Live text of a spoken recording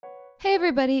Hey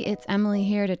everybody, it's Emily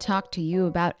here to talk to you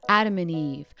about Adam and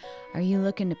Eve. Are you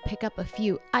looking to pick up a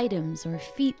few items or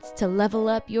feats to level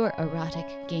up your erotic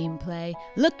gameplay?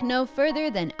 Look no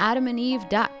further than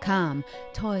adamandeve.com.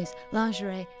 Toys,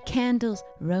 lingerie, candles,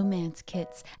 romance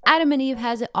kits. Adam and Eve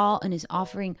has it all and is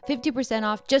offering 50%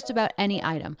 off just about any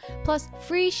item, plus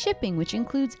free shipping, which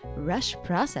includes rush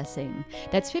processing.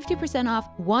 That's 50% off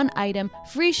one item,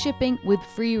 free shipping with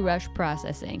free rush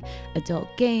processing. Adult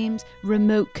games,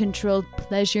 remote controlled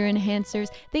pleasure enhancers.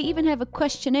 They even have a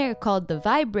questionnaire called the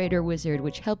Vibrator Wizard,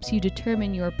 which helps you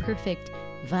determine your perfect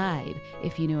vibe,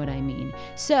 if you know what I mean.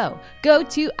 So, go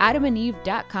to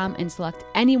adamandeve.com and select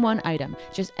any one item.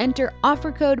 Just enter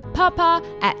offer code PAWPAW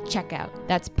at checkout.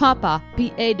 That's PAWPAW,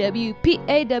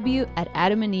 P-A-W-P-A-W at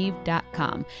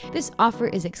adamandeve.com. This offer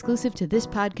is exclusive to this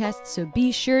podcast, so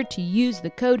be sure to use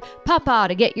the code PAWPAW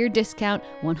to get your discount,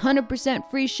 100%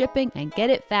 free shipping, and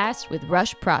get it fast with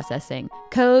rush processing.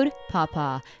 Code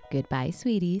PAWPAW. Goodbye,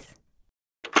 sweeties.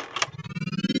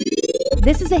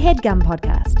 This is a HeadGum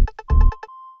podcast.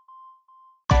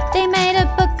 They made a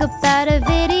book about a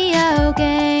video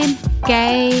game.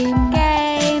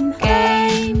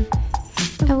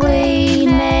 And we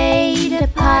made a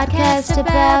podcast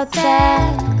about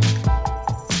that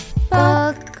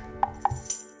book.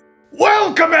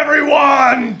 Welcome,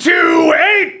 everyone, to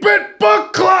 8-Bit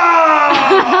Book Club!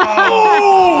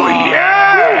 Oh,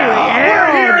 yeah!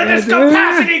 We're here in this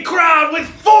capacity crowd with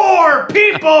 4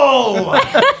 people!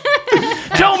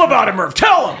 Tell them about it, Murph.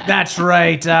 Tell them. That's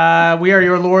right. We are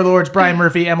your lore lords, Brian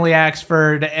Murphy, Emily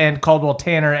Axford, and Caldwell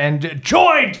Tanner, and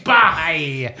joined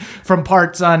by, from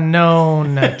parts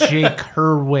unknown, Jake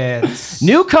Hurwitz.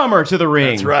 Newcomer to the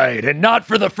ring. That's right, and not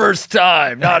for the first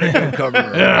time. Not a newcomer.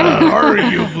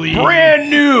 Arguably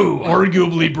brand new.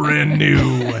 Arguably brand new.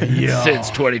 Yeah. Since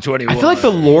 2021. I feel like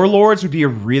the lore lords would be a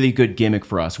really good gimmick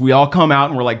for us. We all come out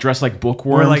and we're like dressed like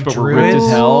bookworms, We're like but we're ripped druids. as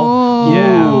hell.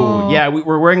 Yeah. Yeah,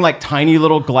 we're wearing like tiny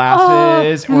little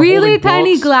glasses. and we're Really holding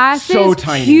tiny books. glasses, So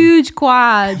tiny. huge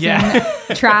quads, Yeah.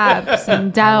 and traps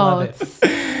and love it. doubts.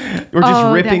 We're just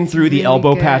Oh, ripping that's through the really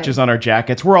elbow good. patches on our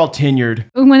jackets. We're all tenured.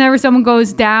 Whenever someone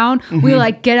goes down, we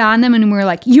like get on them and we're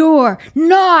like, "You're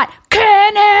not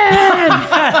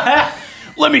canon."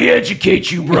 Let me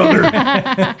educate you, brother.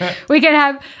 We can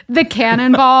have the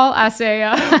cannonball as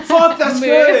a Fuck, that's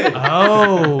good.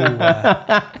 Oh,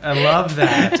 I love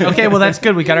that. Okay, well, that's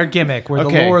good. We got our gimmick. We're the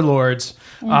Okay. lore lords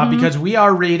because we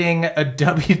are reading a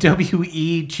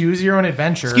WWE Choose Your Own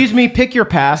Adventure. Excuse me, pick your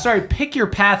path. Sorry, pick your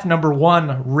path number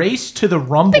 1, Race to the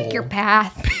Rumble. pick your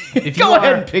path. If you Go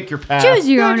ahead are- and pick your path. Choose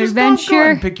your own just go ahead adventure.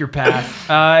 and pick your path.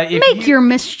 Make your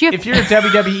mischief. If you're a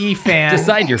WWE fan,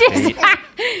 Decide your fate.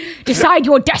 Decide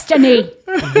your destiny.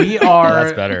 we are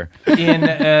That's better. in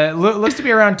looks to be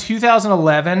around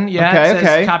 2011. Yeah, Okay, it says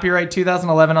okay. copyright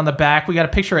 2011 on the back. We got a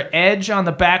picture of Edge on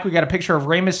the back. We got a picture of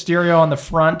Rey Mysterio on the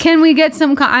front. Can we get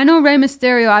some? I know Rey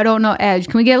Mysterio. I don't know Edge.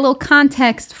 Can we get a little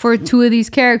context for 2 of these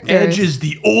characters? Edge is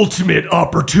the ultimate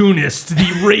opportunist,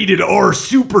 the rated R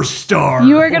superstar.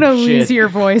 You are gonna Oh, lose shit. your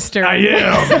voice during. I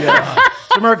am.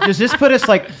 So, Murph, does this put us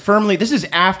like firmly? This is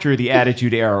after the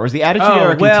Attitude Era, or is the Attitude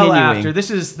Era well continuing? after. This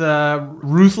is the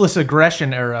Ruthless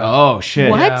Aggression era. Oh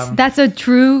shit! What? Yeah. That's a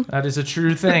true That is a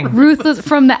true thing. ruthless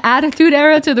from the Attitude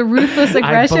Era to the Ruthless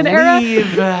Aggression I Era.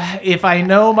 believe, if I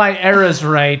know my eras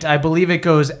right, I believe it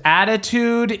goes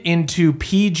Attitude into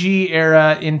PG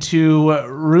era into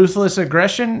Ruthless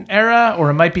Aggression era, or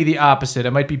it might be the opposite.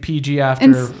 It might be PG after.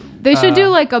 And they should do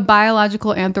like a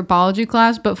biological anthropology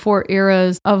class, but for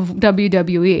eras of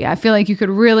WWE. I feel like you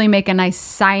could really make a nice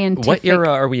scientific What era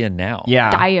are we in now? Yeah,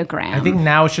 diagram. I think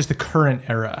now it's just the current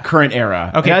era. current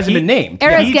era. Okay, it hasn't been named.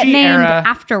 eras get PG named era.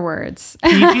 afterwards.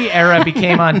 PG era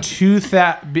became on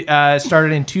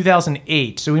started in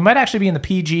 2008, so we might actually be in the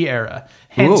PG era.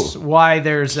 Hence Ooh. why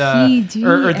there's PG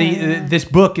era. this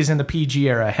book is in the PG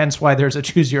era. Hence why there's a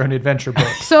Choose Your Own Adventure book.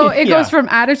 So it Yeah. goes from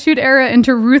Attitude Era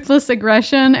into Ruthless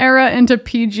Aggression Era into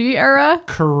PG Era.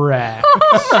 Correct.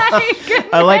 Oh my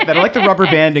goodness. I like that. I like the rubber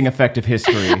banding effect of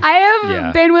history. I have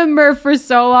Yeah. been with Murph for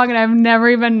so long, and I've never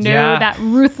even knew Yeah. that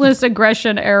Ruthless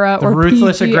Aggression Era The or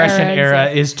Ruthless PG Aggression era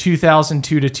exists. is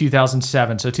 2002 to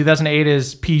 2007. So 2008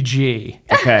 is PG.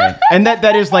 Okay, and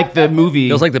that is like the movie,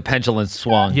 Feels like the pendulum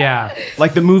swung. Yeah.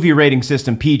 like the movie rating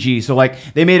system PG. So like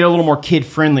they made it a little more kid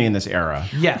friendly in this era.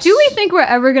 Yes. Do we think we're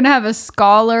ever going to have a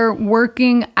scholar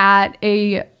working at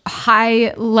a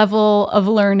high level of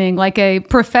learning, like a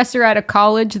professor at a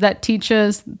college that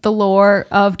teaches the lore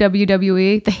of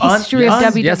WWE, the history of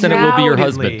WWE? Yes, and it will be your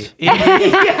Undoubtedly. husband.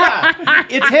 Yeah,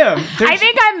 it's him. I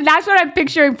think that's what I'm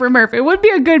picturing for Murph. It would be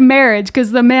a good marriage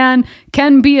because the man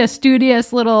can be a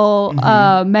studious little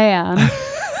man.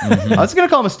 I was going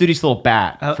to call him a studious little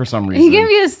bat for some reason. He can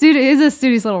be he's a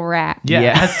studious little rat.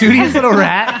 Yeah. A studious little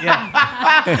rat.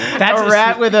 Yeah. That's a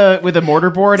rat with a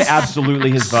mortarboard,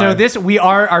 absolutely his vibe. So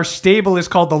our stable is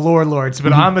called the Lore Lords,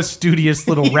 but I'm a studious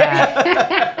little rat.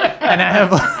 And I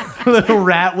have little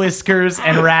rat whiskers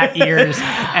and rat ears,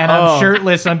 and I'm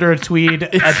shirtless under a tweed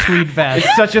vest.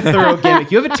 It's such a thorough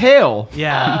gimmick. You have a tail.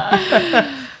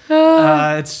 Yeah.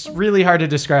 It's really hard to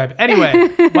describe. Anyway,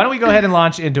 why don't we go ahead and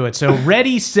launch into it? So,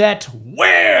 ready, set,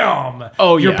 wham!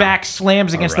 Oh, Your yeah. back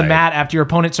slams against the right. mat after your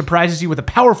opponent surprises you with a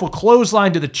powerful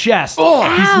clothesline to the chest. He's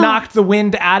knocked the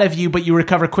wind out of you, but you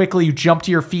recover quickly. You jump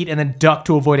to your feet and then duck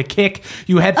to avoid a kick.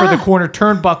 You head for the corner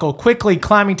turnbuckle, quickly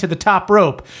climbing to the top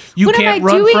rope. You What am can't I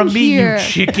run doing from me, here? you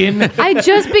chicken. I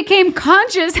just became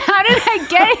conscious. How did I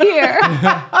get here?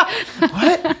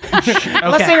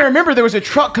 Last thing I remember, there was a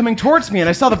truck coming towards me, and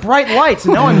I saw the bright lights,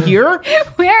 and now I'm here.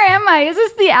 Where am I? Is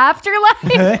this the afterlife?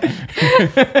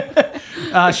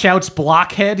 Shouts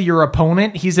Blockhead, your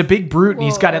opponent. He's a big brute, and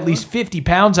he's got at least 50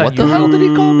 pounds on What you. the hell did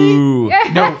he call me?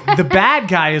 No, the bad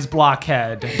guy is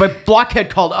Blockhead. But Blockhead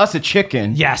called us a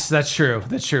chicken. Yes, that's true.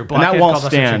 That's true. that Blockhead won't called us a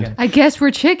stand. chicken. I guess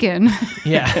we're chicken.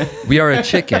 Yeah. We are a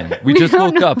chicken. We just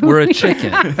don't woke know up. who We're a we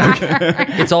chicken.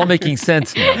 It's all making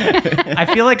sense now. I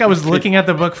feel like I was looking at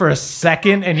the book for a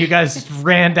second, and you guys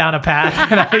ran down a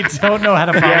path, and I don't know how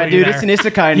to follow Yeah, you dude, there. it's an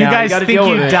isekai You now. guys gotta think deal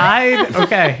you with it. died?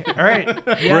 Okay. All right.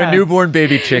 Yeah. We're a newborn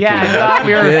baby chicken.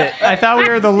 Yeah, I thought we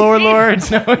were the Lore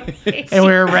Lords, and we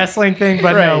were a wrestling thing,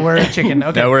 but no, we're a chicken.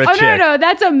 Okay. No, we're a Oh, chick. no,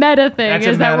 that's a meta thing, That's a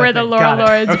is that meta we're the thing. Lore Got it.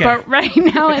 Lords. Okay. But right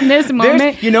now, in this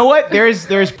moment, You know what?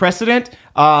 There's precedent.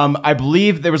 I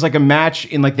believe there was like a match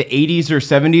in like the 80s or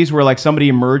 70s where like somebody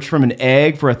emerged from an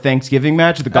egg for a Thanksgiving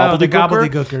match, the Oh, the gobbledygooker.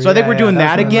 gobbledygooker. So I think Yeah, we're doing yeah,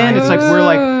 that that's again. what It's I-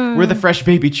 like we're the fresh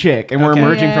baby chick, and we're Okay.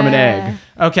 emerging from an egg.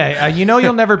 Okay, you know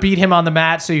you'll never beat him on the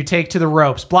mat, so you take to the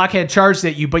ropes. Blockhead charges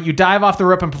at you, but you dive off the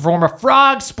rope and perform a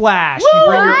frog splash. You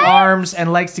bring your arms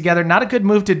and legs together. Not a good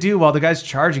move to do while the guy's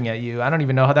charging at you. I don't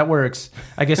even know how that works.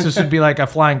 I guess this would be like a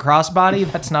flying crossbody.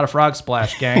 That's not a frog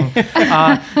splash, gang.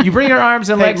 You bring your arms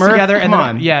and legs Murph, together. come And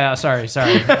on. Yeah, sorry.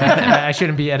 I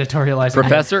shouldn't be editorializing.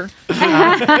 Professor?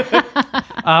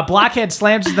 Blockhead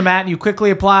slams to the mat, and you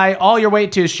quickly apply all your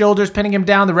weight to his shoulders, pinning him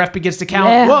down. The ref begins to count.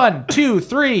 Yeah. 1, 2,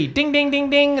 3. Ding, ding, ding,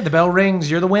 ding. The bell rings.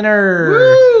 You're the winner.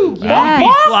 Woo! Yes.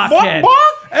 Beat Blockhead.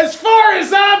 As far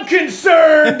as I'm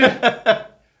concerned,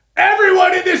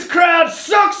 everyone in this crowd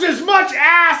sucks as much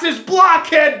ass as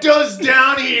Blockhead does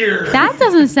down here. that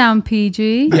doesn't sound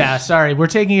PG. Yeah, sorry. We're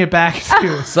taking it back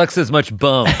to Sucks as much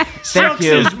bum. sucks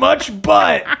you. as much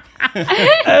butt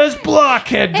as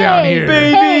Blockhead down Hey, here.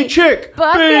 Baby Hey, chick,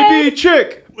 Bucket. baby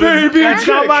chick, baby That's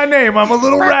chick. not my name. I'm a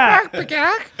little rat.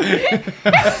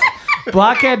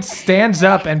 Blockhead stands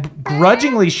up and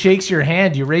grudgingly shakes your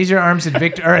hand. You raise your arms in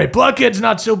victory. All right, Blockhead's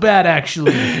not so bad,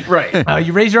 actually. Right.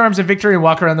 You raise your arms in victory and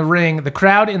walk around the ring. The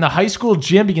crowd in the high school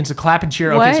gym begins to clap and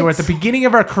cheer. Okay, so we're at the beginning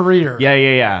of our career.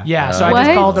 Yeah. Yeah, so I What?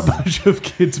 just called a bunch of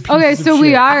kids pieces Okay, of so we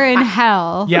shit. are in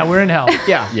hell. Yeah, we're in hell.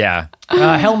 Yeah. Yeah.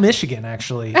 Hell, Michigan,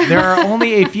 actually. There are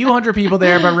only a few hundred people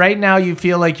there, but right now you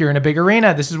feel like you're in a big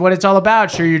arena. This is what it's all about.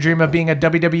 Sure, you dream of being a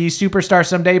WWE superstar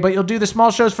someday, but you'll do the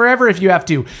small shows forever if you have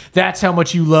to. That's how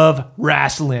much you love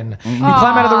wrestling. You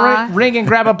climb out of the ring and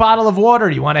grab a bottle of water.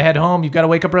 You want to head home. You've got to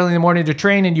wake up early in the morning to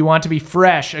train, and you want to be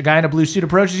fresh. A guy in a blue suit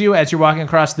approaches you as you're walking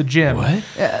across the gym. What?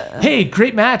 Hey,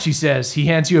 great match, he says. He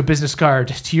hands you a business card.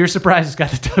 To your surprise, it's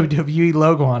got the WWE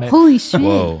logo on it. Holy shit.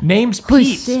 Whoa. Name's Holy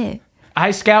Pete. shit.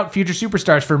 I scout future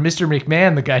superstars for Mr.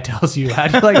 McMahon, the guy tells you. How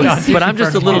do you like to audition But I'm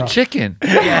just for a little tomorrow? chicken.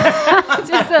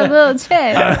 Just a little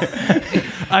chick.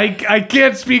 I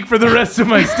can't speak for the rest of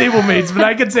my stablemates, but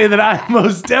I can say that I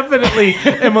most definitely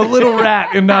am a little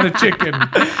rat and not a chicken.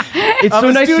 It's I'm so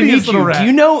a nice to studious meet little you. rat. Do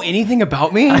you know anything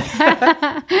about me?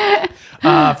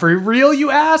 For real,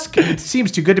 you ask? It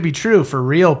seems too good to be true. For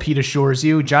real, Pete assures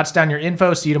you. Jots down your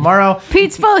info. See you tomorrow.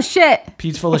 Pete's full of shit.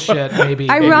 Pete's full of shit, maybe.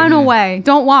 I run away.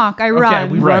 Don't walk. I Okay, run.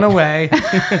 we run away.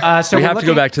 So We we're have to go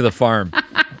looking- back to the farm.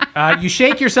 You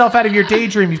shake yourself out of your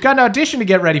daydream. You've got an audition to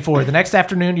get ready for. The next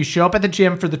afternoon, you show up at the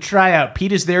gym for the tryout.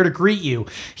 Pete is there to greet you.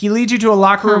 He leads you to a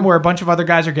locker room where a bunch of other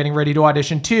guys are getting ready to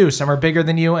audition too. Some are bigger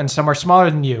than you and some are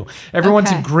smaller than you. Everyone's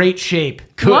Okay. in great shape.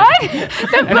 What?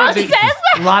 The book says that?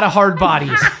 A lot of hard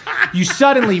bodies. You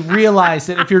suddenly realize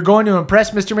that if you're going to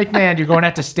impress Mr. McMahon, you're going to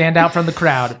have to stand out from the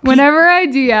crowd. Whenever I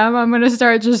DM, I'm going to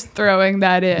start just throwing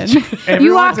that in. You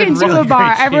Everyone's walk in into really a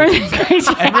bar, great shape. everyone's in great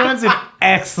shape. Everyone's in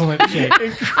excellent shape.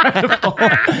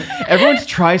 Everyone's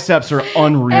triceps are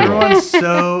unreal. Everyone's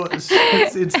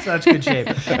it's in such good shape.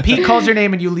 Pete calls your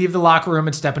name and you leave the locker room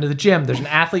and step into the gym. There's an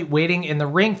athlete waiting in the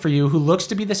ring for you who looks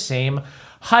to be the same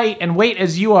height and weight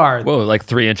as you are. Whoa, like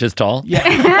 3 inches tall?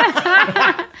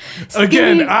 Yeah.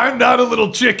 Again, I'm not a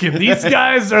little chicken. These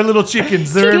guys are little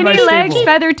chickens. They're in my Skinny legs, stable.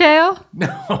 feather tail.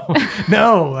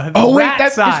 No. Oh wait, rat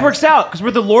this size. works out because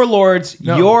we're the lore lords.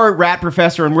 No. You're rat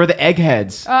professor, and we're the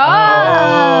eggheads.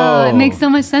 Oh, it makes so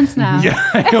much sense now. Yeah,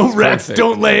 I know rats perfect.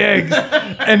 don't lay eggs,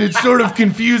 and it's sort of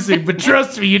confusing. But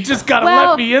trust me, you just gotta Well,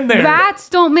 let me in there. rats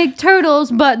don't make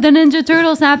turtles, but the Ninja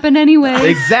Turtles happen anyway.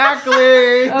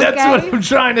 Exactly. That's what I'm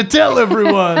trying to tell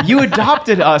everyone. You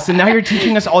adopted us, and now you're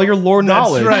teaching us all your lore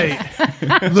knowledge. That's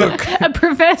right. Look, A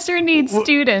professor needs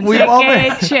students, we all aka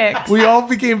been- chicks. we all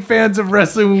became fans of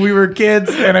wrestling when we were kids,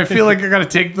 and I feel like I gotta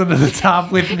take them to the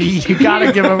top with me. You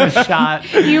gotta give them a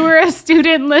shot. You were a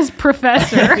studentless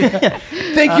professor.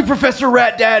 Thank you, Professor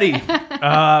Rat Daddy.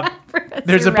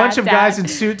 There's a bunch Rat of Dad. guys in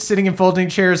suits sitting in folding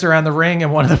chairs around the ring,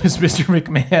 and one of them is Mr.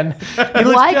 McMahon. He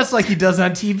looks What? just like he does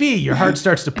on TV. Your heart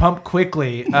starts to pump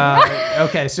quickly.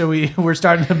 Okay, so we're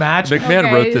starting the match.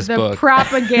 McMahon wrote this the book.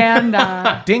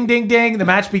 propaganda. Ding, ding, ding. The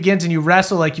match begins, and you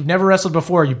wrestle like you've never wrestled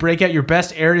before. You break out your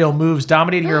best aerial moves,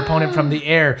 dominating your opponent from the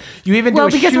air. You even Well,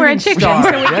 do a because we're a shooting chicken, star.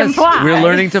 so we can Yes, fly. we're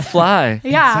learning to fly.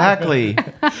 Yeah. Exactly.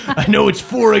 I know it's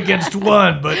 4 against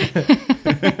 1, but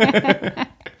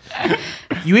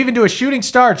you even do a shooting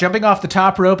star, jumping off the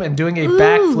top rope and doing a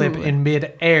backflip in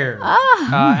mid-air.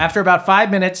 After about 5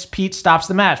 minutes, Pete stops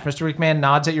the match. Mr. McMahon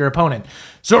nods at your opponent.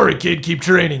 Sorry, kid, keep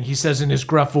training, he says in his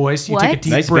gruff voice. You take a What?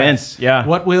 deep Nice breath. Vince, yeah.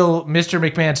 What will Mr.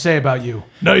 McMahon say about you?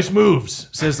 Nice moves,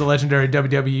 says the legendary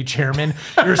WWE chairman.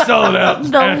 You're a solid out. The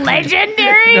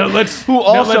legendary. Now let's. Who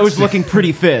also is looking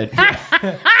pretty fit.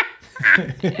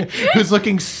 Who's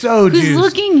looking so Who's juiced.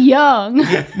 looking young.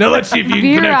 Now let's see if you can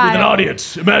connect with an Virile.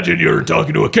 audience. Imagine you're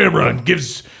talking to a camera and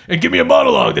give me a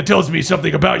monologue that tells me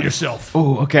something about yourself.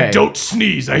 Ooh, okay. Don't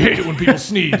sneeze. I hate it when people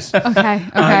sneeze. Okay.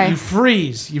 Okay. You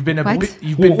freeze. You've been What?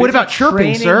 you've been What busy about chirping,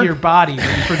 training sir? your body.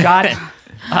 You forgot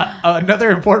another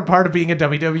important part of being a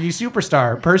WWE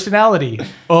superstar: personality.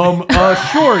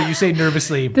 Sure, you say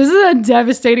nervously. This is a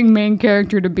devastating main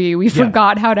character to be. We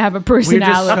forgot how to have a We're just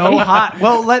personality. so hot.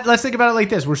 Well, let's think about it like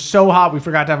this: we're so hot, we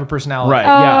forgot to have a personality. Right.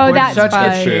 Oh, Yeah, We're in that's such fine.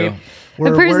 good shape. The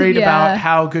We're person- worried yeah. about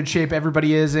how good shape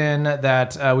everybody is in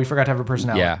that we forgot to have a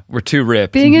personality. Yeah, we're too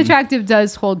ripped. Being attractive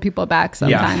does hold people back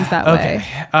sometimes that way.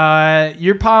 Okay.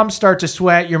 Your palms start to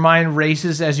sweat. Your mind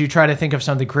races as you try to think of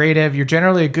something creative. You're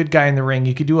generally a good guy in the ring.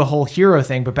 You could do a whole hero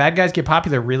thing, but bad guys get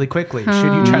popular really quickly.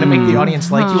 Should you try to make the audience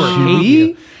like you or hate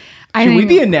you? Can we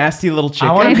be a nasty little chicken?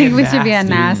 I wanna I be think we should be a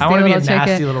nasty I wanna little be a chicken.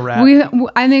 nasty little rat.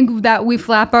 I think that we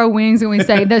flap our wings and we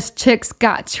say, "This chick's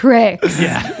got tricks."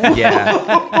 Yeah.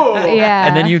 Yeah. Yeah.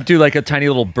 And then you do like a tiny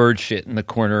little bird shit in the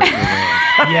corner of the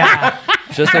ring. Yeah.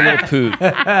 Just a little poot.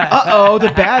 Uh-oh, the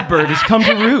bad bird has come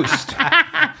to roost.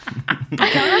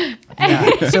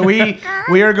 So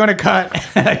we are going to cut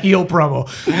a heel promo.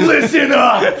 Listen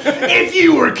up! If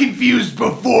you were confused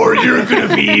before, you're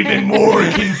gonna be even more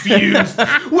confused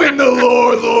when the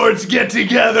lore lords get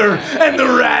together and the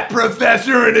rat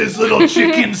professor and his little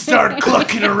chickens start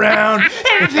clucking around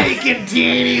and taking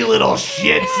teeny little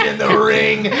shits in the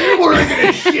ring. We're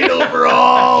gonna shit over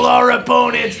all our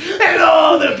opponents and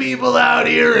all the people out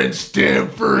here in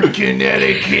Stamford,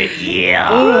 Connecticut. Yeah!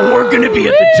 Oh, we're gonna be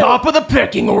at the top of the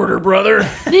pecking order, brother.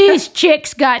 these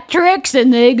chicks got tricks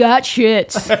and they got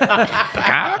shits.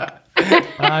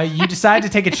 You decide to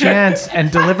take a chance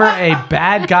and deliver a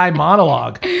bad guy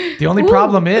monologue. The only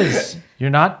problem is you're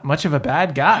not much of a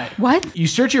bad guy. What? You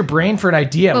search your brain for an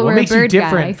idea. But What we're a makes you bird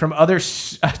different guy. from other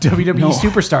WWE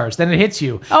superstars? Then it hits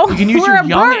you. Oh, you can use we're your a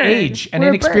young bird. age and We're a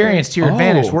inexperience to your bird.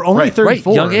 advantage. We're only Right,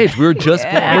 34. Right, young age. We were just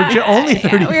born. We're only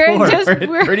 34.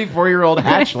 We're 34-year-old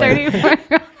hatchling.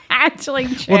 34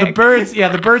 hatchling chick. Well,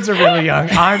 the birds are really young.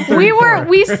 I'm 34.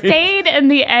 we stayed in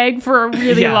the egg for a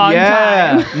really Yeah. long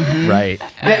Yeah. time. Right.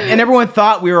 And everyone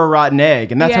thought we were a rotten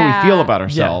egg, and that's how Yeah. we feel about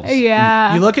ourselves.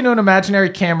 Yeah. You look into an imaginary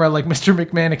camera like Mr.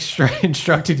 McMahon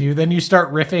instructed you, then you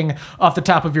start riffing off the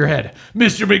top of your head.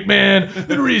 Mr. McMahon,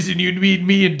 the reason you need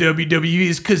me in WWE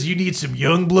is because you need some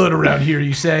young blood around here,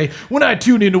 you say. When I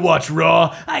tune in to watch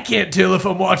Raw, I can't tell if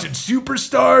I'm watching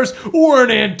Superstars or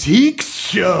an antiques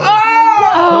show.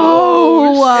 Oh,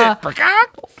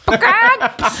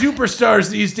 Superstars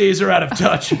these days are out of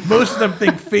touch. Most of them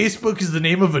think Facebook is the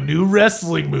name of a new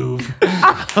wrestling move.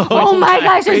 oh my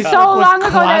gosh, it's so long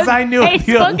ago. that Quasi new.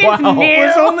 Facebook is It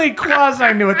was new. only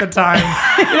quasi new at the time.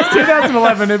 It's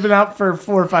 2011. It's been out for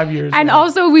 4 or 5 years. And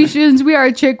also, since we are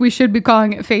a chick, we should be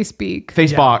calling it Facebook.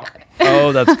 Facebook.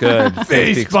 Oh, that's good.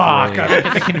 Facebook. Great.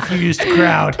 A confused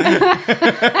crowd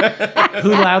who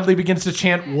loudly begins to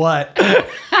chant what?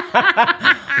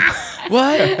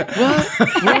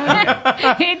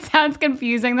 It sounds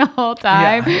confusing the whole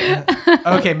time. Yeah.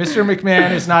 Okay, Mr.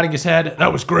 McMahon is nodding his head.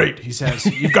 That was great, he says.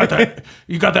 You've got the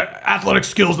athletic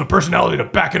skills and the personality to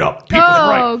back it up. People's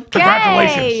right. Okay.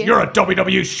 Congratulations. You're a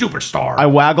WWE superstar. I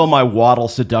waggle my waddle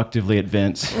seductively at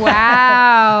Vince.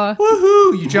 Wow.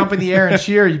 Woohoo! You jump in the air and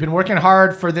cheer. You've been working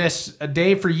hard for this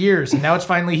day for years, and now it's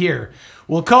finally here.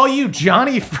 We'll call you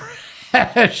Johnny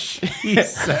Fresh, he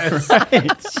says.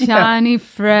 Johnny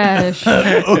Fresh.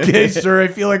 Okay, sir, I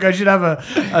feel like I should have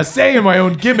a say in my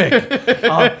own gimmick.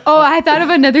 I thought of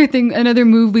another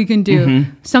move we can do.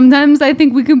 Mm-hmm. Sometimes I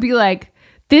think we can be like,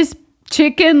 this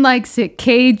chicken likes it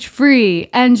cage free,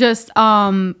 and just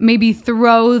maybe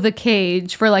throw the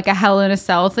cage for like a Hell in a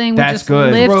Cell thing. We That's just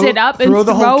good. lift it up and throw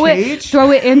the whole cage?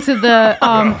 throw it into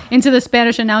the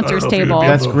Spanish announcers table.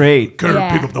 That's great. Gotta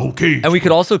Yeah. pick up the whole cage. And we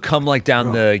could also come like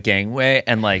down the gangway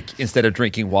and like instead of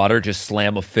drinking water, just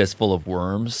slam a fistful of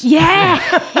worms. Yeah.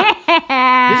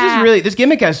 This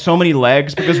gimmick has so many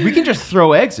legs because we can just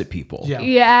throw eggs at people. Yeah.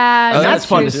 Yeah, that's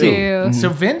fun to see. too. So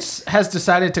Vince has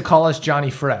decided to call us Johnny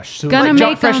Fresh. So Gonna Like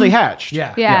make freshly them- hatched.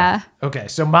 yeah. Yeah. Okay,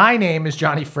 so my name is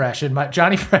Johnny Fresh, and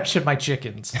Johnny Fresh and my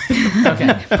chickens.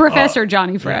 Okay. Professor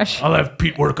Johnny Fresh. I'll have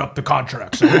Pete work up the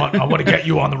contracts. I want to get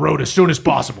you on the road as soon as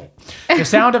possible. The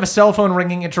sound of a cell phone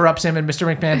ringing interrupts him, and Mr.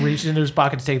 McMahon reaches into his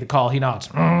pocket to take the call. He nods.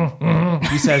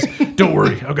 He says, Don't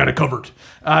worry, I've got it covered.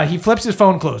 he flips his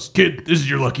phone closed. Kid, this is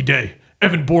your lucky day.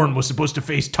 Evan Bourne was supposed to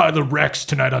face Tyler Rex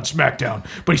tonight on SmackDown,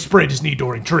 but he sprained his knee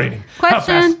during training. How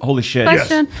Question. fast? Holy shit.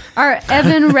 Question. Are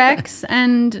Evan Rex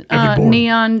and Bourne.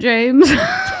 Neon James?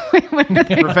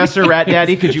 Professor Rat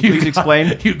Daddy, could you please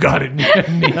explain? You got it,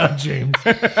 Neon James.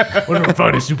 One of our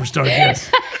finest superstars,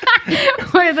 yes.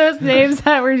 Were those names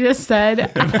that were just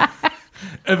said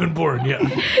Evan Bourne, yeah.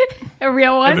 a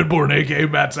real one? Evan Bourne, a.k.a.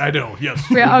 Matt Sydal, yes.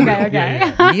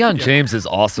 Okay. Neon James is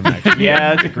awesome. Actually.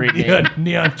 Yeah, that's a great name.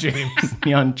 Neon James.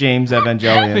 Neon James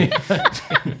Evangelion.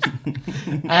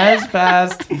 As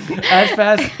fast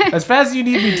as you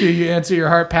need me to, you answer your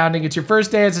heart pounding. It's your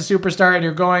first day as a superstar, and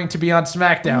you're going to be on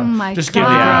SmackDown. Oh my Just God. give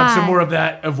the crowd some more of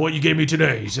that, of what you gave me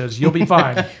today. He says, You'll be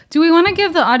fine. Do we want to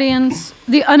give the audience,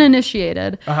 the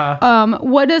uninitiated,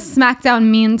 what does SmackDown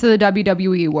mean to the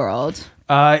WWE world?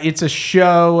 It's a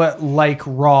show like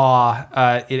Raw.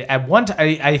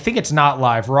 I think it's not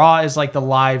live. Raw is like the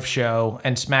live show,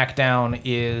 and SmackDown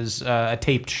is a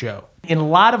taped show. In a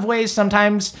lot of ways,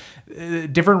 sometimes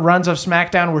different runs of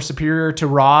SmackDown were superior to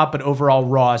Raw, but overall,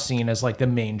 Raw is seen as like the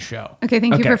main show. Okay,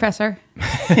 thank you, Professor.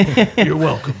 you're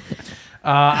welcome.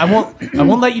 I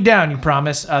won't let you down, you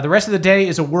promise. The rest of the day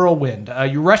is a whirlwind.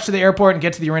 You rush to the airport and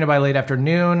get to the arena by late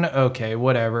afternoon. Okay,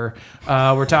 whatever.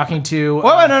 We're talking to...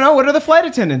 Well, no. What are the flight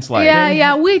attendants like?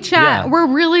 Yeah, we chat. Yeah. We're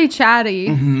really chatty.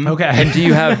 Okay. And do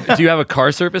you have a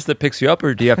car service that picks you up,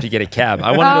 or do you have to get a cab?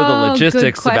 I want to know the Oh, good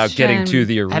logistics about getting question. to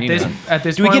the arena. At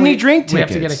this Do we point, get any drink We have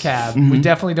to get a tickets? cab. We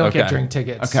definitely don't get Okay. drink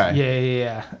tickets. Okay.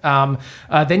 Yeah.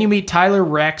 Then you meet Tyler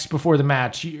Rex before the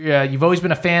match. You've always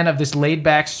been a fan of this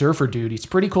laid-back surfer dude. He's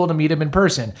pretty cool to meet him in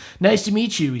person. Nice to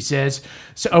meet you, he says.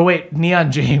 So, oh wait, Neon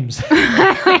James.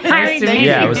 Nice to meet you.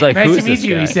 Yeah, I was like, nice who to is meet this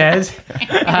you, guy? he says.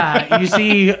 You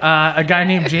see a guy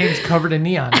named James covered in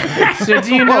neon. So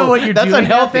do you know what you're that's doing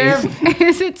out unhealthy. there?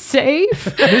 Is it safe?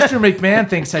 Mr. McMahon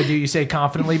thinks I do, you say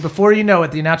confidently. Before you know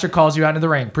it, the announcer calls you out into the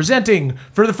ring. Presenting,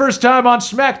 for the first time on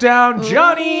SmackDown,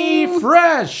 Johnny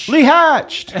Fresh. Lee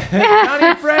Hatched.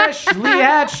 Johnny Fresh, Lee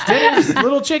Hatched, and his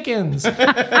little chickens.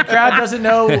 The crowd doesn't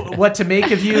know what to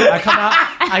make of you. I come out,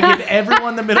 I give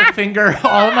everyone the middle finger.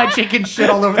 All of my chickens shit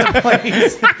all over the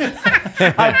place.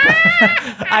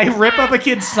 I rip up a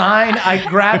kid's sign. I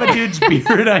grab a dude's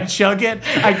beard. I chug it.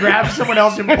 I grab someone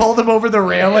else and pull them over the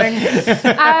railing.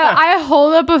 I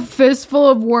hold up a fistful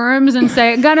of worms and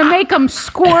say, gonna make them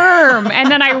squirm. And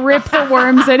then I rip the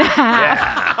worms in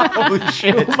half. Holy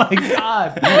shit. Oh my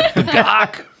God.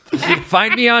 Doc,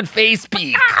 find me on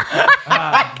Facebook.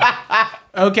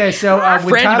 Okay, so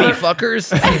Friend me,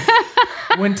 fuckers.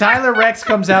 when Tyler Rex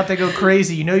comes out, they go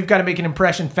crazy. You know you've got to make an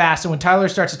impression fast. So when Tyler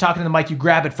starts to talk to the mic, you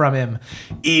grab it from him.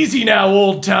 Easy now,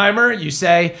 old timer, you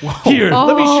say. Here,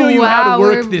 let me show you how wow, to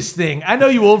work we're- this thing. I know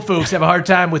you old folks have a hard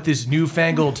time with this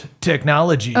newfangled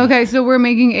technology. Okay, so we're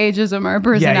making ageism our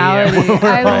personality.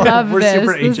 I love we're this.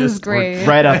 super This is ageist. great.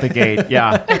 Right out the gate.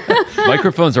 Yeah.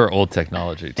 Microphones are old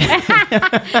technology, too.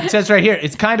 It says right here,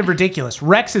 it's kind of ridiculous.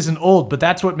 Rex isn't old, but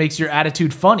that's what makes your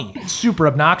attitude funny. It's super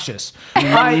obnoxious.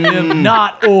 I am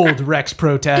not old, Rex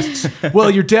protests. Well,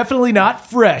 you're definitely not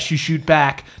fresh, you shoot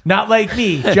back. Not like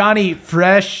me, Johnny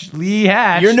Fresh Lee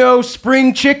Hatch. You're no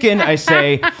spring chicken, I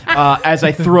say, as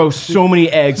I throw so many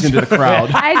eggs into the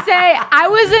crowd. I say, I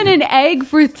was in an egg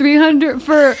for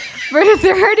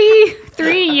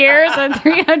 33 years and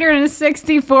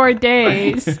 364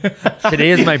 days. Today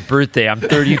is my birthday. I'm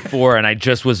 34 and I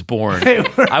just was born.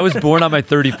 I was born on my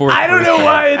 34th I don't know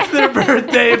why it's their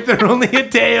birthday if they're only a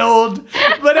day old,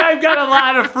 but I've got a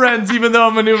lot of friends, even though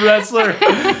I'm a new wrestler.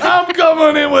 I'm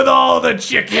coming in with all the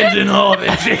chickens, and all the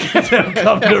chickens have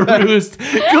come to roost.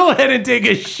 Go ahead and take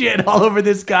a shit all over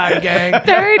this guy, gang.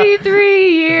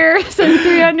 33 years and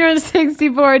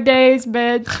 364 days,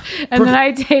 bitch. And then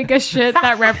I take a shit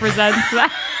that represents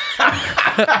that.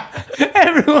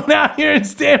 Everyone out here in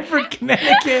Stamford,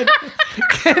 Connecticut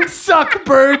can suck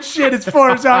bird shit as far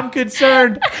as I'm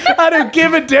concerned. I don't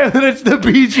give a damn that it's the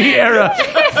PG era.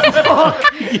 Fuck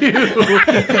you.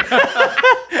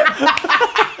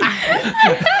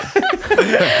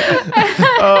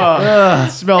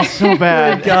 It smells so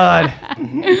bad. God.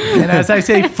 And as I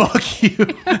say, fuck you,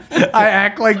 I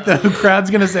act like the crowd's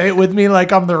going to say it with me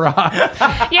like I'm The Rock.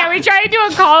 Yeah, we try to do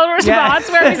a call and response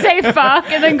where we say fuck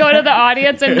and then go to the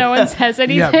audience and no one says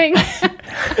anything.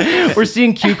 We're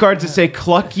seeing cue cards that say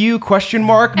 "cluck you?" ?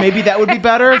 Maybe that would be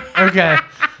better. Okay.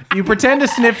 You pretend to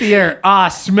sniff the air.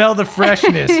 Smell the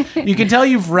freshness. You can tell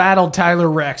you've rattled Tyler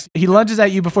Rex. He lunges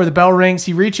at you before the bell rings.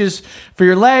 He reaches for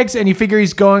your legs, and you figure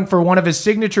he's going for one of his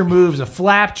signature moves, a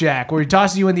flapjack, where he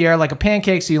tosses you in the air like a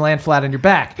pancake so you land flat on your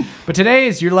back. But today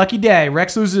is your lucky day.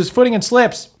 Rex loses his footing and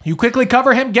slips. You quickly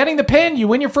cover him, getting the pin. You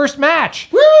win your first match.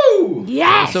 Woo!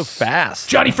 Yes. So fast.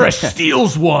 Johnny Fresh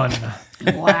steals one.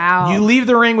 Wow. You leave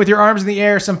the ring with your arms in the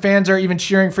air. Some fans are even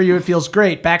cheering for you. It feels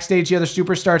great. Backstage, the other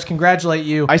superstars congratulate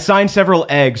you. I signed several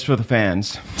eggs for the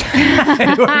fans.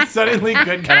 You are suddenly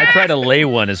good guy. I try to lay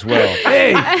one as well.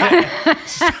 Hey,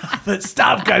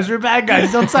 stop, guys. We're bad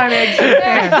guys. Don't sign eggs for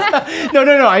fans.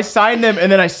 No. I sign them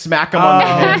and then I smack them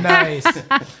on the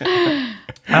head.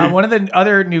 Nice. One of the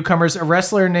other newcomers, a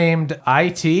wrestler named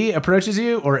IT, approaches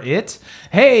you, or it.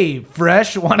 Hey,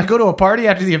 Fresh, want to go to a party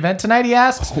after the event tonight, he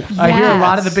asks. I hear a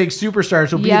lot of the big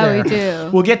superstars will be there. Yeah, we do.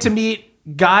 We'll get to meet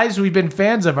guys we've been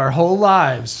fans of our whole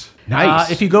lives.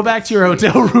 Nice. If you go back to your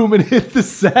hotel room and hit the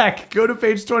sack, go to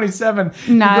page 27.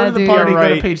 Nah, you go to the dude. party, You're go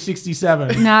to right. page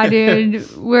 67. Nah,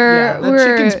 dude.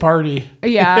 We're Chicken's party.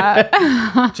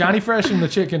 Yeah. Johnny Fresh and the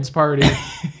Chicken's party.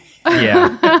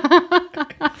 Yeah.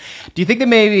 Do you think that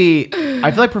maybe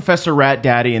I feel like Professor Rat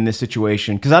Daddy in this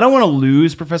situation, because I don't want to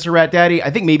lose Professor Rat Daddy.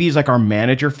 I think maybe he's like our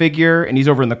manager figure and he's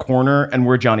over in the corner and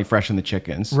we're Johnny Fresh and the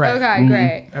Chickens. Right. Okay,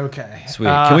 great. Okay. Sweet.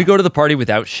 Can we go to the party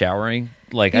without showering?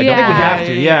 Like, I don't think we Yeah. have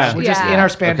to. Yeah. We're just Yeah. in our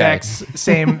spandex,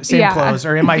 same Yeah. clothes,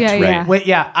 or in my Yeah, tray. yeah. Wait,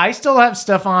 yeah, I still have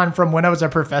stuff on from when I was a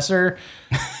professor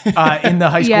in the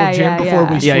high school Yeah, gym yeah, before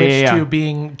we yeah. switched Yeah. to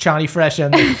being Johnny Fresh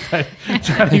and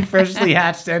Johnny Freshly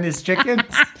Hatched and his chickens.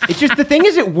 It's just the thing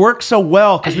is it works so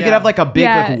well because we could have like a big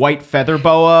Yeah. like white feather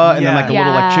boa and then like a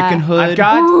little like Yeah. chicken hood.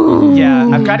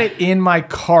 I've got it in my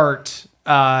cart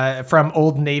from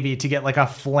Old Navy to get like a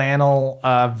flannel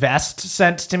vest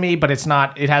sent to me, but it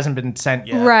hasn't been sent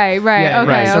yet. Right. Yeah,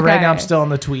 Okay. So right now I'm okay. still in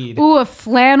the tweed. Ooh, a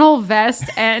flannel vest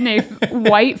and a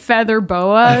white feather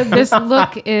boa. This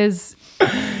look is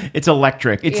It's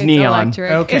electric. It's neon.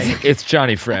 electric. Okay. It's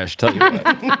Johnny Fresh, tell you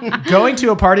what. Going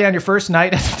to a party on your first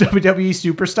night as a WWE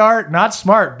superstar, not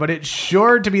smart, but it's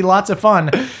sure to be lots of fun.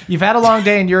 You've had a long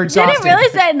day and you're Did exhausted. it really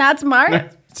say not smart?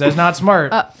 It says not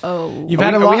smart. Oh. You've Are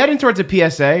had we, a are long. we heading towards a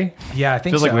PSA? Yeah, I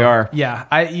think Feels so. like we are.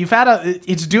 Yeah, You've had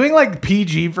it's doing like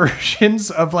PG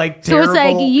versions of like So terrible. it's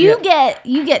like yeah.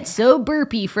 you get so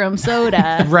burpy from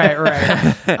soda. Right.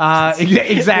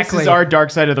 Exactly. This is our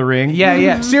Dark Side of the Ring.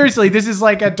 Yeah. Seriously, this is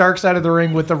like a Dark Side of the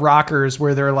Ring with the Rockers,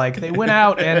 where they're like they went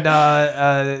out and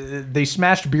they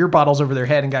smashed beer bottles over their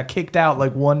head and got kicked out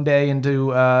like one day into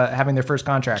having their first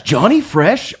contract. Johnny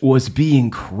Fresh was being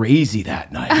crazy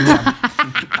that night.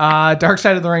 Dark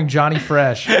Side of the Ring, Johnny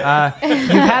Fresh. You've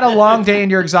had a long day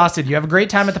and you're exhausted. You have a great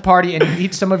time at the party and you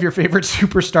meet some of your favorite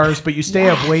superstars, but you stay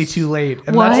up way too late.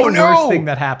 And What? that's the Oh, no. worst thing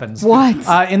that happens.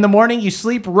 What? In the morning, you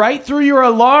sleep right through your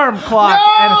alarm clock.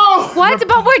 What?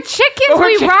 But we're chickens. We're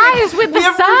We chickens. rise with We the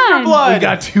have rooster sun. blood. And we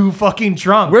got too fucking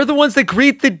drunk. We're the ones that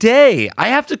greet the day. I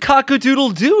have to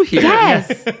cock-a-doodle-doo here.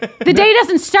 Yes. The day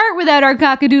doesn't start without our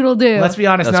cockadoodle-doo. Let's be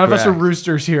honest, That's none of us are correct.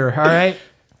 roosters here, all right?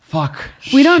 Fuck.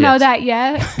 We don't know Shit. that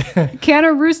yet. Can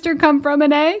a rooster come from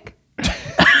an egg?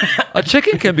 A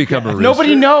chicken can become a rooster.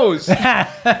 Nobody knows.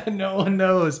 No one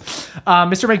knows.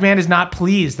 Mr. McMahon is not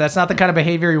pleased. That's not the kind of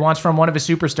behavior he wants from one of his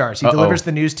superstars. He delivers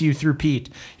the news to you through Pete.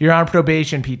 You're on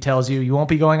probation, Pete tells you. You won't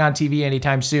be going on TV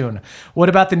anytime soon. What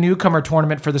about the newcomer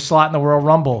tournament for the slot in the Royal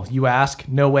Rumble? You ask.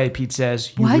 No way, Pete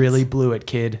says. You What? really blew it,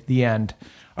 kid. The end.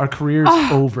 Our career's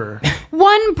over.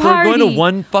 One party. We're going to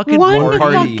one fucking One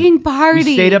party. fucking party.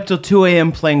 We stayed up till 2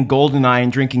 a.m. playing GoldenEye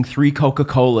and drinking 3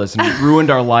 Coca-Colas, and it ruined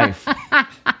our life.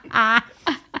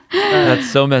 That's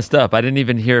so messed up. I didn't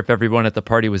even hear if everyone at the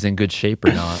party was in good shape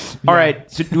or not. All right,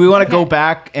 so do we want to go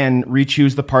back and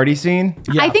re-choose the party scene?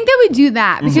 Yeah. I think that we do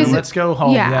that because Let's go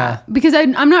home. Yeah. because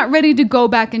I'm not ready to go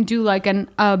back and do like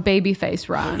a baby face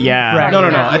run. Yeah. Right. No.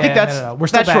 Yeah. I think Yeah, that's no. We're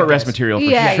still that's bad short rest guys. material for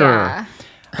Yeah, sure. yeah.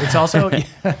 It's also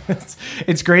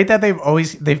it's great that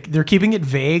they're keeping it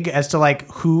vague as to like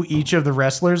who each of the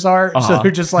wrestlers are. So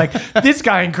they're just like, this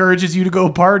guy encourages you to go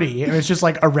party, and it's just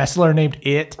like a wrestler named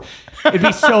It. It'd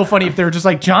be so funny if they were just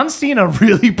like, John Cena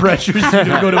really pressures you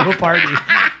to go to a party.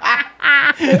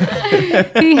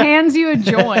 He hands you a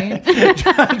joint.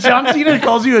 John Cena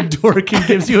calls you a dork and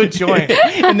gives you a joint.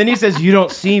 And then he says, "You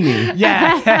don't see me.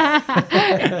 Yeah,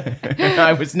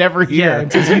 I was never yeah. here."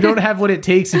 It says you don't have what it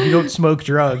takes if you don't smoke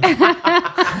drugs.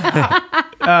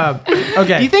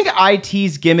 Okay. Do you think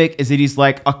IT's gimmick is that he's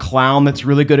like a clown that's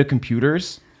really good at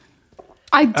computers?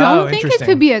 I don't think it interesting.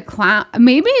 could be a clown.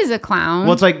 Maybe he's a clown.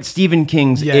 Well, it's like Stephen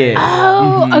King's Yeah, It.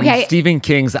 oh, okay. Stephen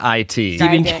King's IT.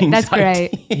 Stephen King's That's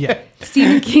great. Yeah.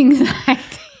 Stephen King's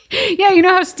Yeah, you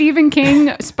know how Stephen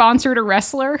King sponsored a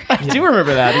wrestler? I do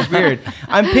remember that. It's weird.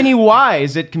 I'm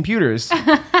Pennywise at computers.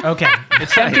 Okay,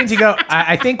 it's tempting to go.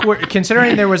 I think we're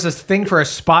considering there was this thing for a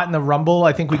spot in the Rumble.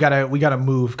 I think we gotta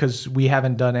move because we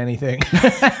haven't done anything.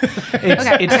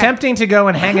 It's tempting to go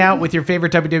and hang out with your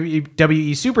favorite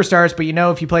WWE superstars, but you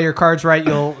know if you play your cards right,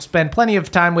 you'll spend plenty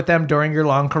of time with them during your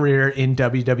long career in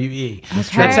WWE.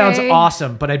 That sounds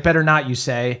awesome, but I'd better not. You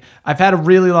say I've had a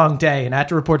really long day and I have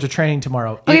to report to training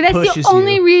tomorrow. Okay, It that's pushes the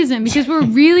only you. reason because we're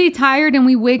really tired and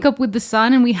we wake up with the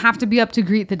sun and we have to be up to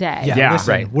greet the day. Yeah,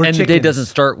 listen, Right. we're And the day chickens. doesn't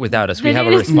start without us. We The have day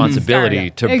a doesn't responsibility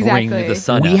start. to bring Exactly. the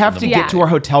sun We out have in to the get Yeah. to our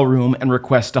hotel room and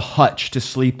request a hutch to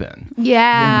sleep in.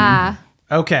 Yeah.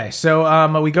 Okay,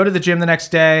 so we go to the gym the next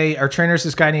day. Our trainer's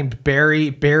this guy named Barry.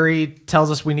 Barry tells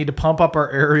us we need to pump up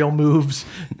our aerial moves.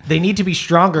 They need to be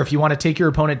stronger if you want to take your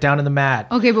opponent down to the mat.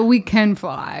 Okay, but we can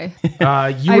fly. You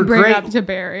I were bring great. up to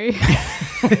Barry.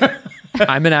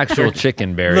 I'm an actual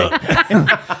chicken, Barry.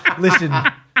 Listen,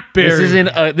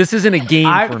 Barry. This isn't a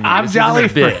game for me. I'm This Jolly.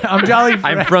 isn't a bit. I'm Jolly.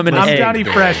 I'm from an I'm egg. Johnny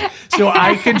Fresh, so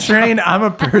I can train. I'm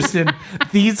a person.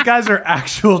 These guys are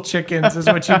actual chickens. Is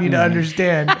what you need to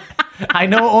understand. I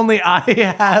know only I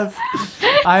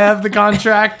have the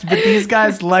contract, but these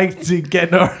guys like to get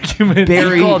in arguments.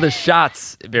 Barry, You call the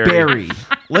shots, Barry. Barry,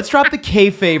 let's drop the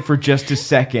kayfabe for just a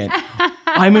second.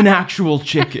 I'm an actual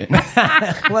chicken.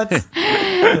 Let's.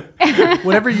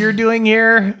 Whatever you're doing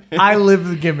here, I live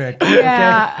the gimmick.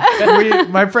 Yeah. Okay?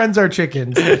 My friends are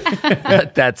chickens.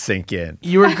 Let that sink in.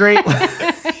 You were great.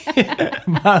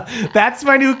 That's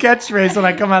my new catchphrase. When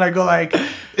I come out, I go like,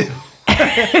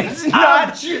 "It's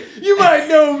not you. You might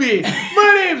know me.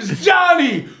 My name's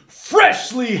Johnny,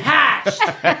 freshly hatched."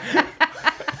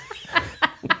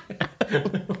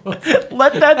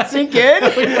 Let that sink in.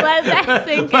 Let that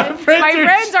sink in. My friends are-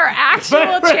 friends are actual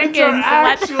my friends are chickens.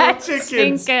 actual Let that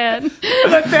chickens. sink in.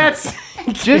 But that's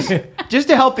Just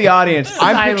to help the audience,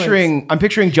 Silence. I'm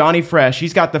picturing Johnny Fresh.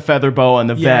 He's got the feather boa and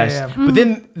the Yeah, vest. yeah. But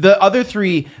then the other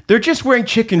three, they're just wearing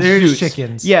chicken They're suits. just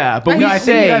chickens. Yeah, but no. we I think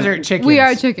you say guys are chickens. We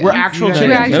are chickens. we're actual You guys- chickens.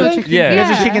 We're actual Really? chickens. Yeah. You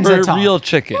guys are chickens We're that talk. real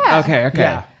chicken. Okay.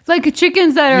 Yeah. Like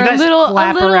chickens that You are guys a little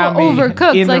flap around me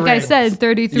overcooked. in the Like I ring. said,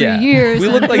 33 Yeah. years. We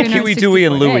look and like Huey, Dewey,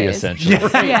 and 364 Louie, days.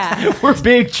 essentially. Yeah. We're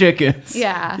big chickens.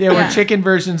 Yeah. Yeah, we're chicken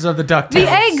versions of the DuckTales. The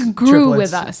egg grew triplets.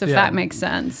 with us, if Yeah. that makes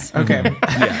sense. Okay.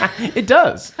 It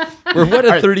does. Or what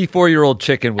a 34-year-old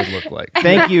chicken would look like.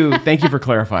 Thank you for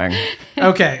clarifying.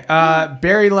 Okay.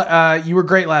 Barry, you were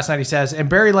great last night, he says. And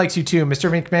Barry likes you too. Mr.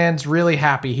 McMahon's really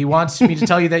happy. He wants me to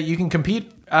tell you that you can compete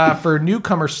for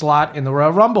newcomer slot in the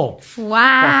Royal Rumble.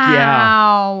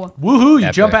 Wow. Woohoo, you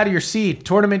Epic. jump out of your seat.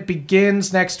 Tournament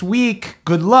begins next week.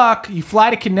 Good luck. You fly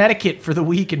to Connecticut for the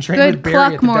week and train with Good Barry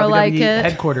cluck, at the more WWE like it.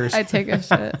 headquarters. I take a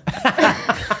shit.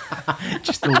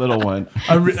 Just a little one.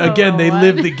 Again, they what?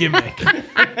 live the gimmick.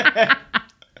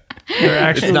 They're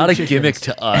actually It's not a chickens. gimmick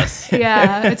to us.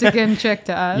 Yeah, it's a good chick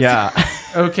to us. Yeah.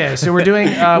 Okay, so we're doing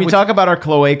We talk about our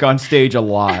cloaca on stage a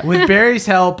lot. with Barry's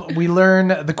help. We learn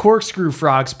the corkscrew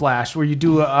frog splash, where you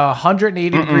do a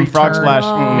 180-degree Frog turn. splash.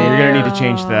 You're going to need to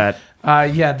change that.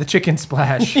 Yeah, the chicken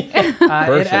splash.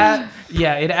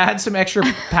 It adds some extra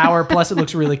power. Plus, it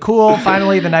looks really cool.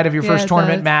 Finally, the night of your Yeah, first it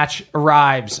tournament does. match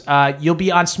arrives. You'll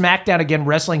be on SmackDown again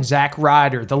wrestling Zack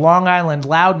Ryder. The Long Island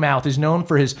loudmouth is known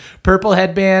for his purple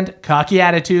headband, cocky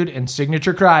attitude, and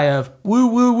signature cry of "woo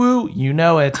woo woo." You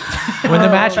know it. When the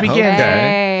match begins,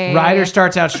 Okay. Ryder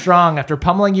starts out strong. After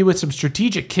pummeling you with some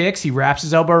strategic kicks, he wraps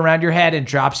his elbow around your head and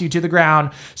drops you to the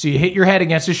ground, so you hit your head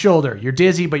against his shoulder. You're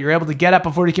dizzy, but you're able to get up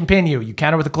before he can pin you. You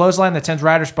counter with a clothesline that sends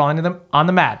Ryder sprawling to them on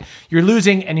the mat. You're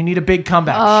losing, and you need a big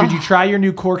comeback. Should you try your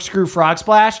new corkscrew frog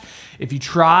splash? If you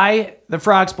try the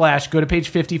frog splash, go to page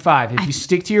 55. If you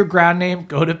stick to your ground name,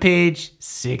 go to page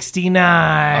 69.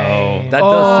 Oh, that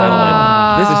does settle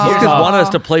it. This book is wanting us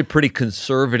to play pretty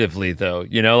conservatively, though.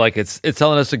 You know, like it's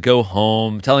telling us to go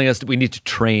home, telling us that we need to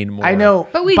train more. I know,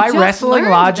 But we by just wrestling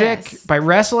learned logic,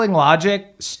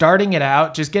 this. starting it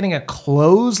out, just getting a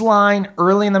clothesline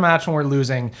early in the match when we're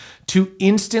losing to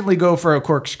instantly go for a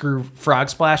corkscrew frog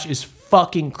splash is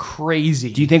fucking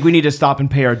crazy. Do you think we need to stop and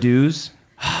pay our dues?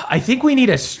 I think we need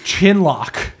a chin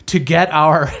lock to get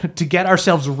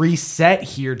ourselves reset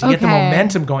here, to get the Okay.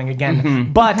 momentum going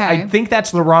again. But Okay. I think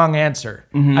that's the wrong answer.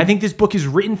 I think this book is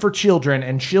written for children,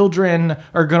 and children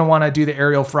are going to want to do the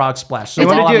aerial frog splash. So It's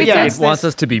what a- I'll do- it's a- It wants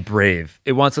us to be brave.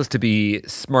 It wants us to be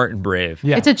smart and brave.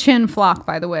 Yeah. It's a chin flock,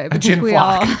 by the way. Because chin we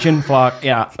flock. all- Chin flock,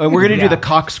 yeah. And we're going to Yeah. do the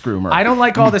cockscrew. I don't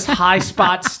like all this high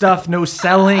spot stuff, no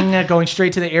selling, going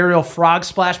straight to the aerial frog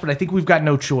splash, but I think we've got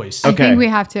no choice. I Okay. think we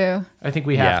have to. I think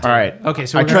we have Yeah. to. All right. Okay,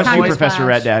 so I we're gonna trust you, Time to Professor splash.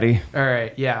 Rat Daddy. All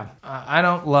right, yeah. I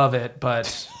don't love it,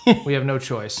 but we have no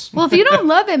choice. Well, if you don't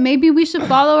love it, maybe we should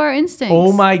follow our instincts.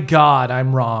 Oh my God,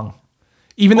 I'm wrong.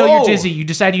 Even though you're Whoa. dizzy, you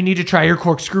decide you need to try your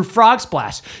corkscrew frog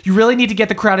splash. You really need to get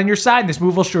the crowd on your side, and this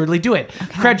move will surely do it. The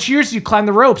crowd cheers as you climb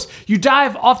the ropes. You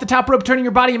dive off the top rope, turning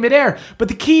your body in midair. But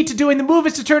the key to doing the move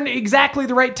is to turn at exactly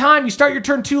the right time. You start your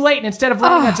turn too late, and instead of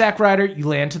landing on Zack Ryder, you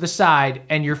land to the side,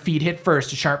 and your feet hit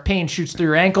first. A sharp pain shoots through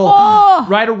your ankle.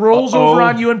 Ryder rolls over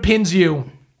on you and pins you.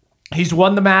 He's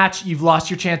won the match. You've lost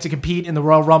your chance to compete in the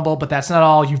Royal Rumble, but that's not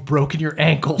all. You've broken your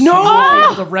ankle. So you won't be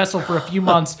able to wrestle for a few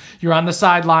months. You're on the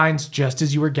sidelines just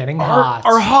as you were getting hot.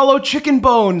 Our hollow chicken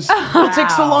bones. It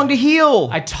takes so long to heal.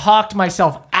 I talked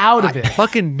myself out of it.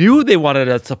 Fucking knew they wanted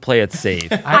us to play it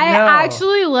safe. I know.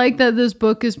 actually like that this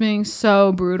book is being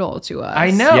so brutal to us.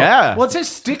 I know. Yeah. Well, it says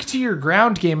stick to your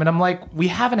ground game, and I'm like, we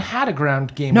haven't had a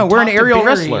ground game. No, We we're an talked to aerial Barry,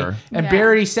 wrestler. and Yeah.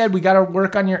 Barry said we got to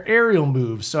work on your aerial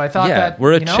moves. So I thought Yeah, that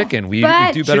we're a you know, chicken. We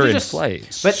But- do better Should've in just-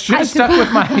 flight. But should have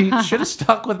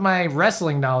stuck with my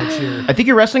wrestling knowledge here. I think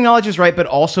your wrestling knowledge is right, but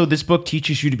also this book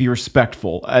teaches you to be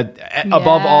respectful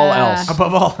above all Yeah. else.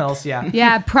 Above all else, yeah.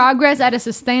 Yeah, progress at a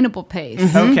sustainable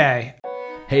pace. Okay.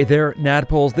 Hey there,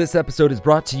 Nadpoles. This episode is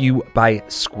brought to you by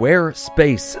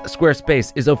Squarespace.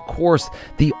 Squarespace is, of course,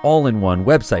 the all-in-one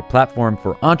website platform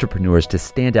for entrepreneurs to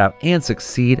stand out and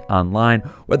succeed online.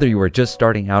 Whether you are just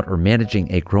starting out or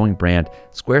managing a growing brand,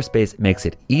 Squarespace makes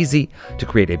it easy to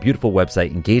create a beautiful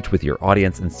website, engage with your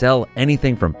audience, and sell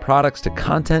anything from products to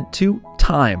content to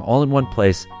time, all in one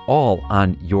place, all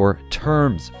on your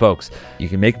terms, folks. You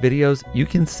can make videos, you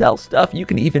can sell stuff, you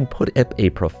can even put up a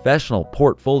professional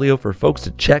portfolio for folks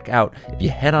to check out. If you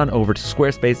head on over to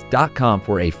squarespace.com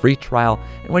for a free trial,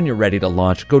 and when you're ready to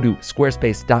launch, go to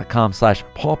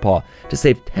squarespace.com/pawpaw to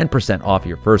save 10% off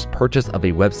your first purchase of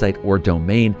a website or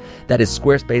domain. That is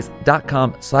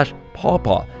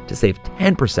squarespace.com/pawpaw to save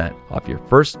 10% off your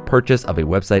first purchase of a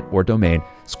website or domain.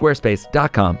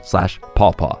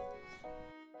 Squarespace.com/pawpaw.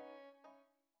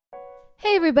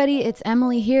 Hey everybody, it's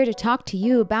Emily here to talk to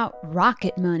you about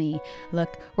Rocket Money.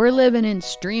 Look, we're living in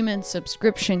streaming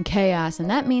subscription chaos, and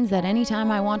that means that anytime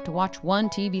I want to watch one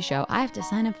TV show, I have to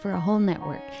sign up for a whole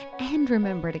network and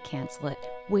remember to cancel it,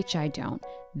 which I don't.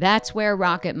 That's where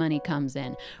Rocket Money comes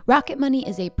in. Rocket Money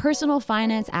is a personal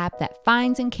finance app that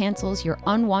finds and cancels your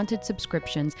unwanted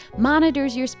subscriptions,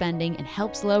 monitors your spending, and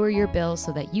helps lower your bills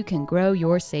so that you can grow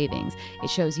your savings. It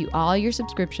shows you all your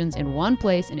subscriptions in one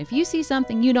place, and if you see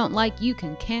something you don't like, you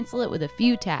can cancel it with a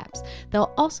few taps.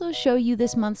 They'll also show you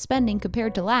this month's spending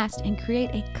compared to last and create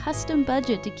a custom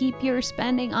budget to keep your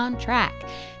spending on track.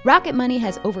 Rocket Money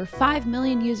has over 5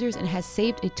 million users and has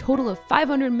saved a total of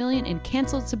 $500 million in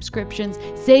canceled subscriptions,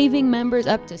 saving members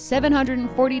up to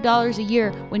 $740 a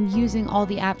year when using all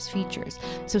the app's features.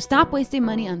 So stop wasting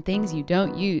money on things you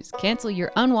don't use. Cancel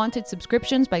your unwanted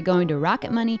subscriptions by going to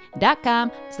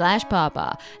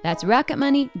rocketmoney.com/pawpaw. That's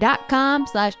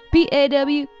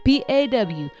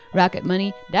rocketmoney.com/PAWPAW.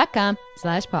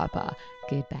 rocketmoney.com/pawpaw.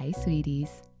 Goodbye, sweeties.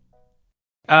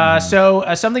 So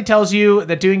something tells you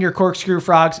that doing your corkscrew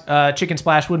frogs chicken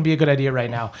splash wouldn't be a good idea right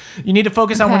now. You need to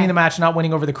focus on winning the match, not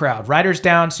winning over the crowd. Ryder's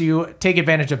down, so you take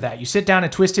advantage of that. You sit down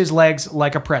and twist his legs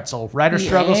like a pretzel. Ryder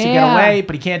struggles to get away,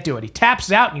 but he can't do it. He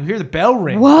taps out, and you hear the bell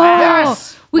ring. Whoa!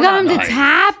 Yes! We got him to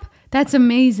tap. That's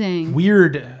amazing.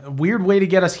 Weird way to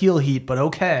get us heel heat, but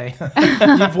okay.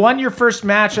 You've won your first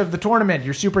match of the tournament.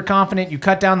 You're super confident. You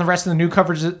cut down the rest of the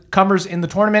newcomers in the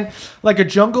tournament like a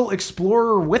jungle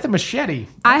explorer with a machete. Okay.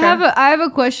 I have a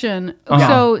question.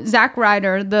 So Zack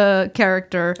Ryder, the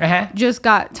character, just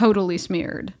got totally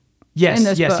smeared.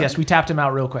 Yes. We tapped him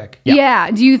out real quick.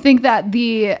 Yeah. Do you think that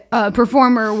the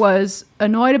performer was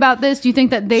annoyed about this? Do you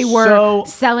think that they were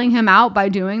selling him out by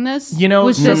doing this?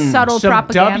 Was this subtle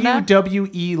propaganda?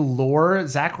 WWE lore.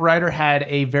 Zack Ryder had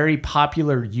a very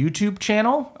popular YouTube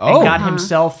channel and got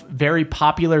himself very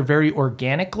popular very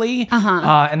organically.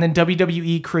 And then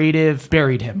WWE Creative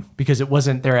buried him because it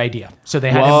wasn't their idea. So they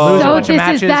had him lose a bunch of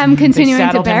matches. So this is them continuing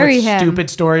to bury him. Stupid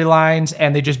storylines,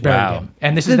 and they just buried him.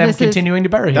 And this is them continuing to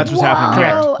bury him. That's what's happening.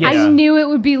 Correct. Yes. I knew it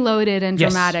would be loaded and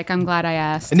dramatic. I'm glad I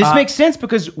asked. And this makes sense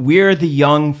because we're the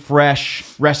young,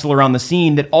 fresh wrestler on the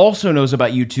scene that also knows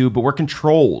about YouTube, but we're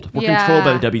controlled. We're controlled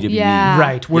by the WWE. Yeah.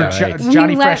 Right. We're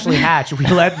Johnny Freshly Hatched. We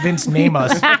let Vince name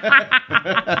us.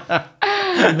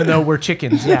 Even though we're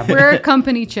chickens. Yeah. We're a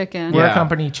company chicken. We're a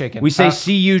company chicken. We say,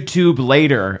 see YouTube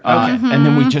later. And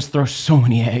then we just throw so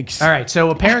many eggs. All right. So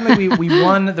apparently we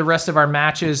won the rest of our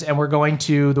matches and we're going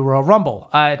to the Royal Rumble.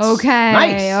 Okay.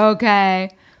 Nice.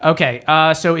 Okay.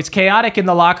 So it's chaotic in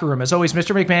the locker room. As always,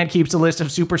 Mr. McMahon keeps a list of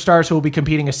superstars who will be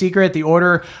competing a secret. The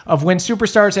order of when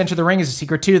superstars enter the ring is a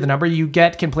secret too. The number you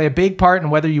get can play a big part in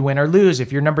whether you win or lose.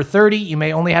 If you're number 30, you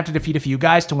may only have to defeat a few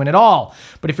guys to win it all.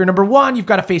 But if you're number 1, you've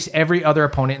got to face every other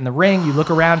opponent in the ring. You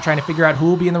look around trying to figure out who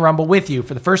will be in the Rumble with you.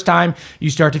 For the first time, you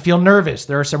start to feel nervous.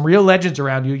 There are some real legends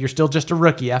around you. You're still just a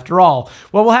rookie after all.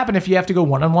 What will happen if you have to go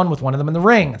one-on-one with one of them in the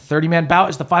ring? A 30-man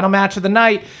bout is the final match of the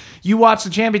night. You watch the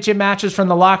championship matches from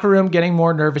the locker room, getting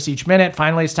more nervous each minute.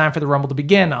 Finally, it's time for the Rumble to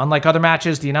begin. Unlike other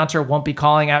matches, the announcer won't be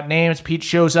calling out names. Pete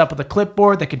shows up with a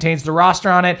clipboard that contains the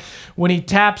roster on it. When he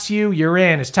taps you, you're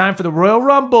in. It's time for the Royal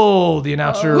Rumble. The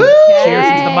announcer cheers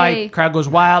into the mic. Crowd goes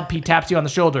wild. Pete taps you on the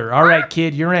shoulder. All right,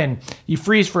 kid, you're in. You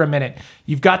freeze for a minute.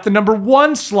 You've got the number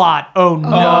 1 slot. Oh,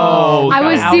 no. I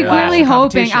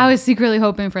was secretly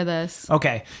hoping for this.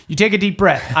 Okay. You take a deep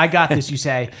breath. I got this, you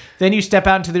say. Then you step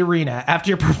out into the arena. After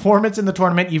your performance in the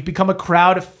tournament, you've become a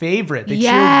crowd favorite. They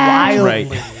cheer wildly.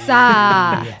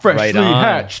 Freshly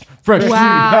hatched. Freshly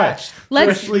hatched.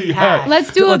 Let's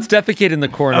defecate in the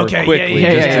corner quickly.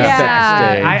 Yeah. Just to set the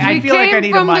stage. I feel like I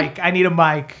need a mic. I need a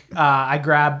mic. I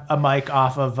grab a mic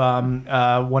off of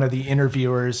one of the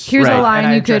interviewers. Here's a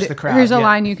line you could. The crowd. Here's a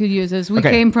line you could use: "Is we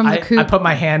came from the coop." I put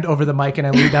my hand over the mic and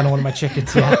I lean down on one of my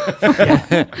chickens.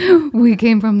 We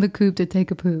came from the coop to take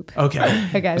a poop. Okay.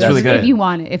 That's really good. If you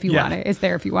want it, it's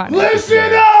there. If you want it.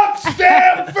 Listen up,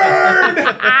 Stanford!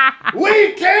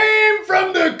 We came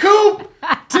from the coop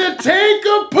to take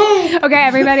a poop. Okay,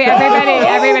 everybody.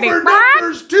 For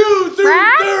numbers 2 through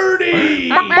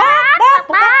 30.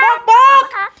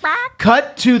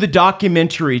 Cut to the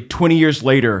documentary 20 years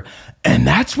later, and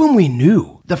that's when we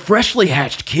knew the freshly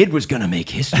hatched kid was going to make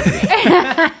history.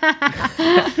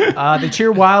 They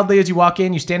cheer wildly as you walk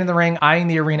in. You stand in the ring, eyeing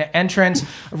the arena entrance.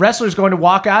 A wrestler's going to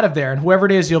walk out of there, and whoever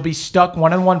it is, you'll be stuck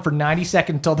one-on-one for 90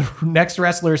 seconds until the next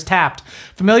wrestler is tapped.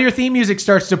 Familiar theme music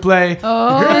starts to play.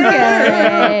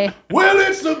 Okay. Well,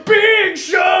 it's the big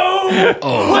show. It's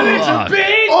a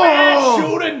big match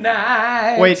show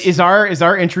tonight. Wait, is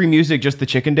our entry music just the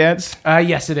chicken dance?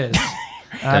 Yes, it is.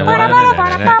 Oh,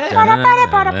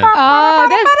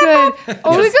 that's good.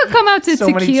 Oh, we could come out to So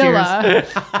many tequila.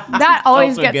 That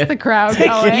always also gets good. the crowd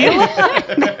going.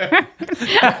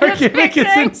 Our gimmick is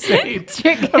insane.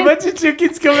 A bunch of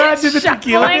chickens come out to the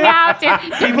tequila.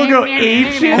 People go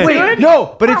ape shit. Oh, wait,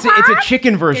 no, but it's a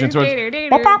chicken version. So it's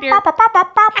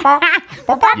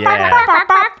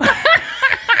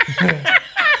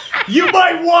You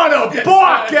might want to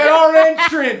balk at our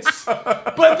entrance,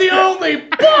 but the only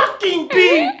balking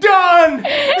being done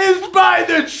is by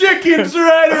the chickens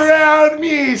right around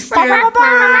me, Stanford.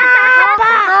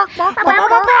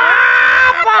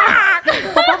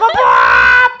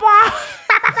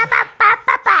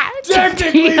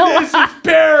 Technically, this is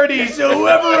parody, so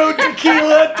whoever wrote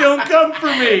tequila, don't come for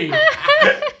me.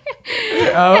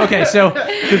 Okay, so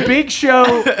the Big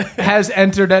Show has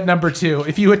entered at number 2.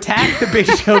 If you attack the Big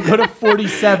Show, go to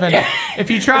 47.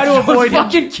 If you try to avoid him,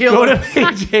 go to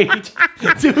page 8.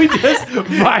 Do we just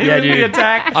violently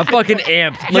attack? I'm fucking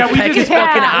amped. Yeah, Let's peck his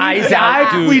fucking eyes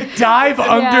out, dude. We dive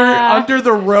under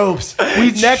the ropes.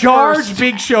 We charge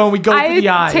Big Show and we go for the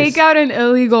eyes. Take out an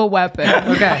illegal weapon.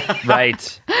 Okay.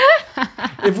 Right.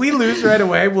 If we lose right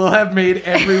away, we'll have made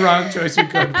every wrong choice we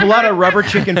could. pull out a rubber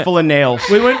chicken full of nails.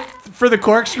 We went for the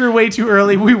corkscrew way too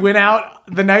early. We went out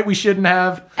the night we shouldn't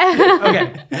have.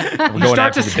 Okay. You going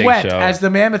start to after the Big sweat Show. as the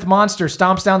mammoth monster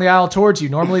stomps down the aisle towards you.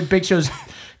 Normally, the Big Show's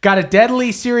got a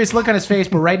deadly serious look on his face,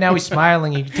 but right now he's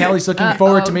smiling. You can tell he's looking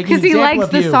forward to making an because he example likes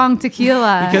of the you. song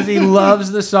Tequila. Because he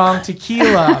loves the song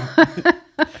Tequila.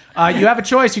 You have a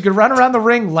choice. You could run around the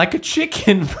ring like a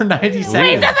chicken for 90 seconds.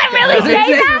 Wait, does it really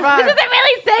say that? Does it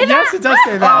really say that? Yes, it does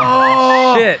say that.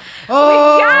 Oh, Shit. We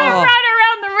gotta run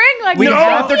around the ring like we a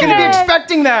know they're going to be chicken.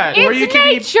 expecting that. Or you It's can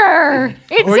be- nature.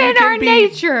 It's Or you in can our be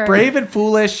nature. Brave and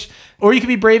foolish. Or you can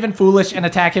be brave and foolish and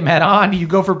attack him head on. You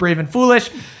go for brave and foolish.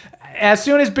 As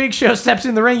soon as Big Show steps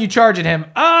in the ring, you charge at him.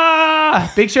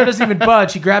 Big Show doesn't even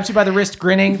budge. He grabs you by the wrist,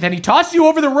 grinning. Then he tosses you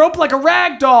over the rope like a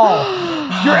rag doll.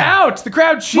 You're out. The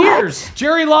crowd cheers.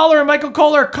 Jerry Lawler and Michael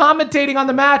Cole are commentating on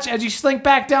the match. As you slink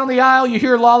back down the aisle, you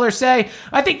hear Lawler say,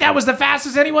 "I think that was the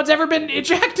fastest anyone's ever been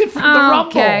ejected from the Rumble."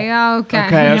 Okay.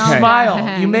 Okay.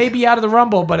 Smile. You may be out of the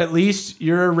Rumble, but at least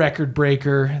you're a record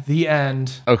breaker. The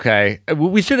end. Okay.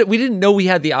 We didn't know we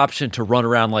had the option to run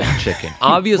around like a chicken.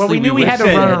 Obviously, Well, we knew we had to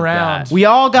would've run said around. that. We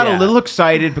all got Yeah. a little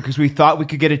excited because we thought we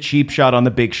could get a cheap shot on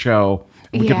the Big Show.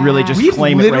 We could Yeah. really just We've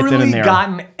claim it right then literally and there.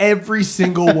 gotten every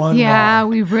single one Yeah, wrong.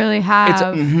 we really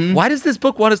have. Why does this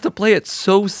book want us to play it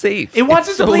so safe? It wants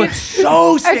us to play it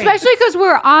so safe. Especially because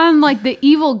we're on like the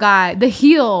evil guy, the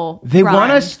heel. They run.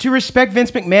 want us to respect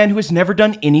Vince McMahon, who has never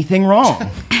done anything wrong.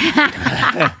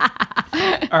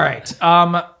 All right.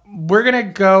 We're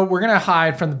gonna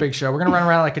hide from the Big Show. We're gonna run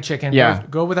around like a chicken. Yeah.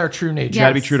 Go with our true nature.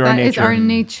 Gotta be true to our That is nature. our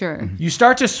nature. You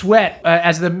start to sweat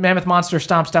as the mammoth monster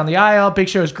stomps down the aisle. Big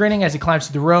Show is grinning as he climbs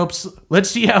through the ropes. Let's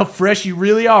see how fresh you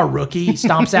really are, rookie. He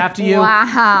stomps after you.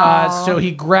 Wow. So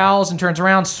he growls and turns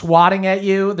around, swatting at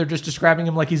you. They're just describing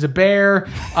him like he's a bear.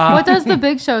 What does the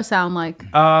Big Show sound like?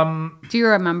 Do you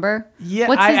remember? Yeah,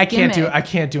 What's his I can't do. gimmick? I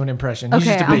can't do an impression. He's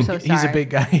Okay, just a I'm big. so He's a sorry. big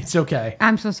guy. It's okay.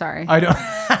 I'm so sorry. I don't.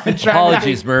 I'm trying to-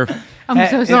 Apologies, Murph. I'm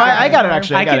so No, sorry. I got it,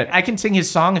 actually. I got it. I can sing his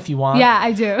song if you want. Yeah,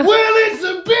 I do. Well, it's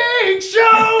a big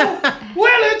show.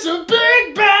 Well, it's a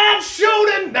big bad show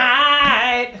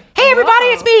tonight. Hey, everybody,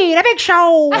 it's me, the Big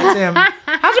Show. That's him.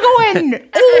 How's it going?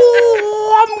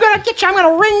 Ooh, I'm going to get you. I'm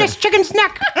going to wring this chicken's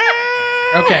neck.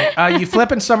 Okay, you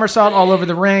flip and somersault all over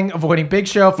the ring, avoiding Big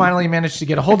Show. Finally managed to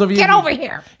get a hold of you. Get over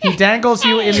here. He dangles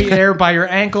you in the air by your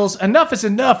ankles. Enough is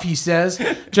enough, he says.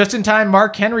 Just in time,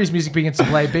 Mark Henry's music begins to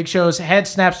play. Big Show's head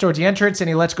snaps towards the entrance, and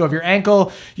he lets go of your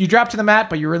ankle. You drop to the mat,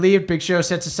 but you're relieved. Big Show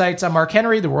sets his sights on Mark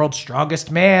Henry, the world's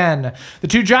strongest man. The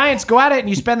two giants go at it, and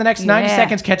you spend the next 90 Yeah.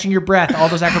 seconds catching your breath. All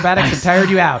those acrobatics have tired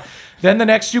you out. Then the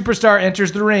next superstar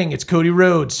enters the ring. It's Cody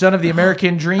Rhodes, son of the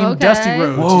American Dream, Okay. Dusty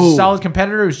Rhodes. He's a solid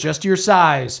competitor who's just your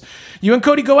size. You and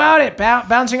Cody go at it,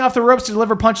 bouncing off the ropes to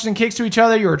deliver punches and kicks to each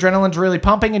other. Your adrenaline's really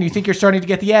pumping, and you think you're starting to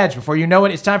get the edge. Before you know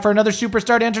it, it's time for another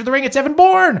superstar to enter the ring. It's Evan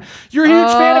Bourne. You're a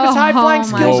huge fan of his high-flying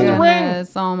skills in the ring.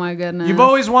 Oh my goodness. You've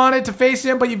always wanted to face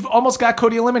him, but you've almost got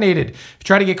Cody eliminated. If you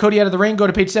try to get Cody out of the ring, go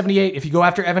to page 78. If you go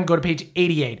after Evan, go to page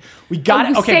 88. We got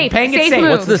it. Okay, safe, paying it safe safe. move.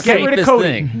 What's the Let's get rid of safest Cody.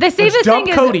 thing? The safest dump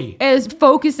thing Cody. is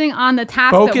focusing on the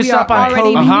task Focus that we are up on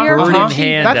already Cody. here. Bird in Uh-huh.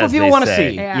 hand, That's what as people they want to say.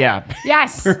 see. Yeah.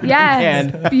 Yes. Yes.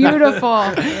 hand. Beautiful.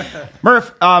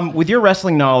 Murph, with your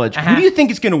wrestling knowledge, who do you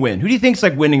think is going to win? Who do you think's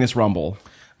like winning this Rumble?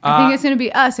 I think it's going to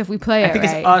be us if we play it I think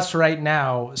right. it's us right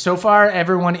now. So far,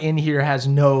 everyone in here has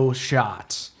no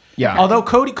shots. Yeah. Although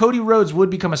Cody Rhodes would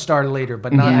become a star later,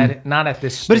 but not at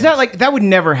this. But is that like that would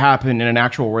never happen in an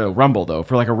actual Royal Rumble though?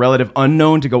 For like a relative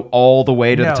unknown to go all the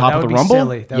way to the No, top that of the would be Rumble?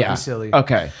 silly. That would be silly.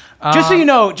 Okay. Just so you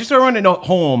know, just so everyone at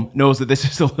home knows that this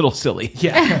is a little silly.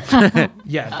 Yeah,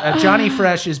 yeah. Johnny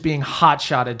Fresh is being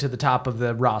hot-shotted to the top of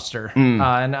the roster, and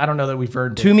I don't know that we've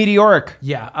earned it. Too meteoric.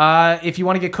 Yeah. If you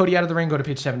want to get Cody out of the ring, go to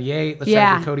page 78. Let's try to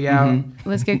Yeah. get Cody out.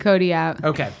 Let's get Cody out.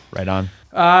 Okay. Right on.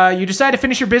 You decide to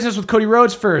finish your business with Cody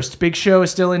Rhodes first. Big Show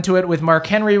is still into it with Mark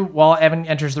Henry while Evan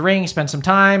enters the ring. He spends some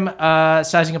time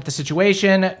sizing up the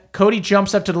situation. Cody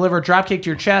jumps up to deliver a dropkick to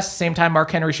your chest. Same time,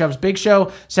 Mark Henry shoves Big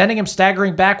Show, sending him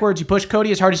staggering backwards. You push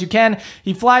Cody as hard as you can.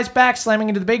 He flies back, slamming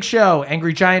into the Big Show.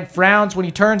 Angry Giant frowns when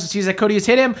he turns and sees that Cody has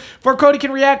hit him. Before Cody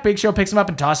can react, Big Show picks him up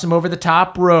and tosses him over the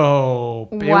top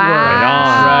rope. It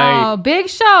Wow. Big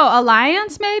Show.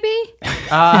 Alliance, maybe?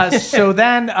 works. So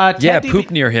then, Yeah, Ted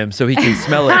poop near him so he can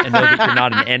smell it and know that you're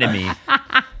not an enemy.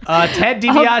 Ted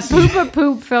DiBiase.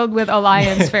 Poop filled with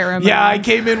Alliance pheromones. Yeah, I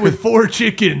came in with 4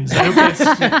 chickens. I hope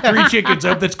that's 3 chickens. I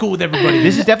hope that's cool with everybody.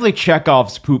 This is definitely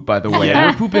Chekhov's poop, by the way.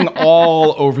 They're pooping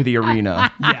all over the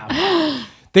arena. Yeah.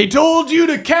 They told you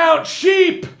to count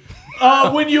sheep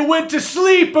when you went to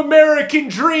sleep, American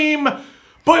Dream.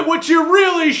 But what you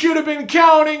really should have been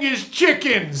counting is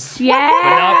chickens. Yeah.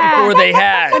 Not before they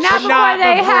hatch. Not before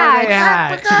they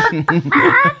hatch.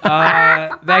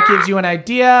 That gives you an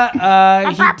idea.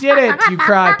 He did it, you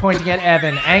cry, pointing at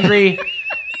Evan. Angry.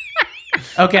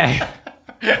 Okay.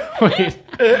 Wait.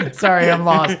 Sorry, I'm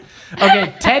lost.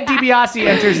 Okay, Ted DiBiase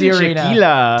enters the arena.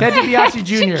 Tequila. Ted DiBiase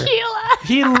Jr.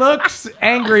 He looks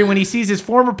angry when he sees his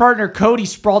former partner Cody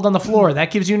sprawled on the floor. That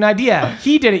gives you an idea.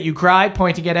 He did it, you cry,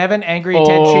 pointing at Evan. Angry,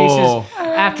 Ted chases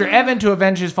after Evan to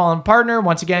avenge his fallen partner.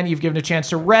 Once again, you've given a chance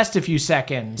to rest a few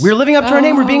seconds. We're living up to our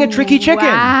name. We're being a tricky chicken.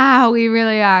 Wow, we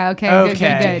really are.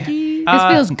 Okay. Good. This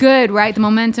feels good, right? The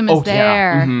momentum is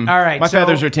there. All right. My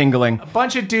feathers are tingling. A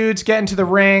bunch of dudes get into the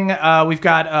ring. We've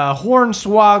got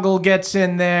Hornswoggle gets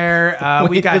in there.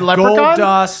 We've got the leprechaun?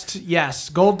 Goldust. Yes,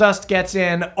 Goldust gets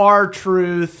in.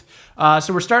 R-Truth.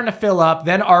 So we're starting to fill up.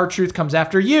 Then R-Truth comes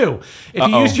after you. If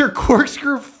you use your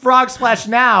corkscrew frog splash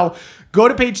now, go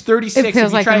to page 36. It feels if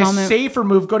you like try the a moment. safer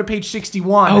move, go to page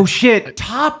 61. Oh, shit.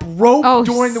 Top rope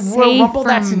during the Royal Rumble.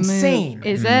 That's insane.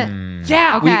 Is it?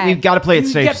 Yeah. Okay. We've got to play it You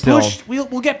safe get still. pushed. We'll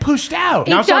get pushed out.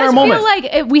 Now It it's not our does moment. feel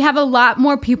like we have a lot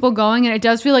more people going, and it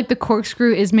does feel like the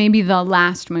corkscrew is maybe the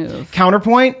last move.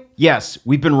 Counterpoint, yes,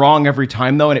 we've been wrong every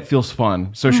time though, and it feels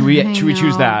fun. So should we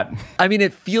choose that? I mean,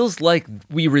 it feels like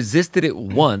we resisted it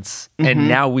once, and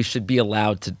now we should be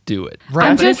allowed to do it. Right.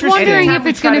 I'm That's just wondering interesting. if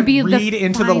it's going to be the read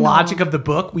into the final. logic of the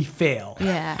book, we fail.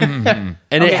 Yeah.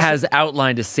 And it has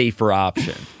outlined a safer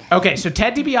option. Okay, so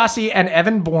Ted DiBiase and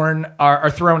Evan Bourne are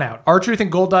thrown out. R-Truth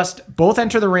and Goldust both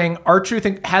enter the ring. R-Truth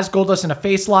has Goldust in a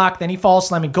face lock. Then he falls,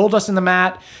 slamming Goldust in the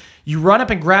mat. You run up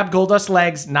and grab Goldust's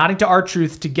legs, nodding to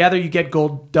R-Truth. Together, you get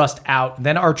Goldust out.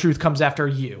 Then R-Truth comes after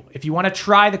you. If you want to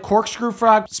try the corkscrew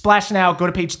frog splash now, go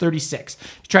to page 36.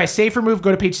 If you try a safer move,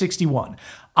 go to page 61.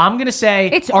 I'm going to say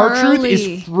It's R-Truth early.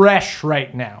 is fresh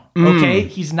right now. Okay?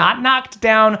 He's not knocked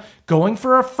down. Going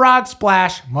for a frog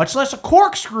splash, much less a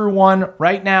corkscrew one,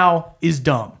 right now is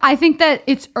dumb. I think that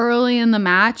it's early in the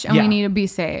match, and Yeah. we need to be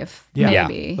safe. Yeah.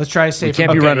 Maybe. Let's try a You safer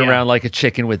can't be move. running around like a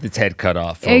chicken with its head cut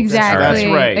off. folks. Exactly.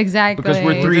 That's right. Exactly. Because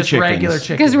we're three Just chickens. regular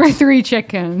chickens. Because we're 3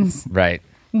 chickens Right.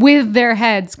 with their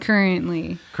heads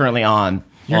currently. Currently on.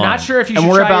 You're not sure if you and should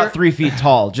we're try about your- 3 feet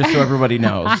tall, just so everybody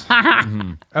knows.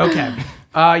 Okay.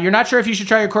 You're not sure if you should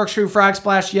try your corkscrew frog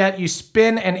splash yet. You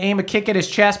spin and aim a kick at his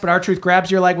chest, but R-Truth grabs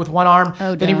your leg with one arm.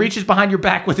 Oh, then he no. reaches behind your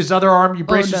back with his other arm. You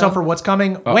brace Oh, no. yourself for what's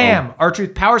coming. Wham!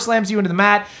 R-Truth power slams you into the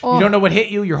mat. You don't know what hit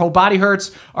you. Your whole body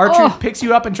hurts. R-Truth picks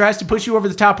you up and tries to push you over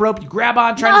the top rope. You grab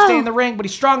on, trying to stay in the ring, but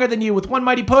he's stronger than you. With one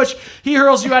mighty push, he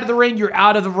hurls you out of the ring. You're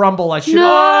out of the Rumble. I should No,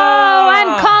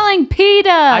 I'm calling PETA.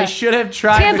 I should have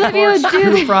tried Can't the believe you would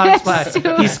corkscrew do frog this splash. to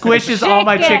He a squishes all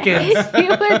my chickens. You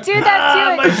would do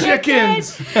that to My a chicken. chickens.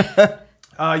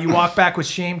 You walk back with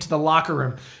shame to the locker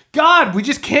room. God, we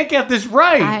just can't get this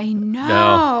right. I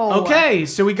know. Okay,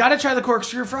 so we got to try the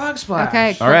corkscrew frog splash.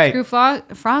 Okay, All right. corkscrew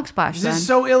frog splash This then. is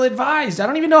so ill-advised. I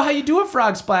don't even know how you do a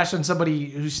frog splash on somebody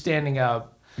who's standing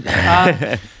up.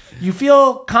 You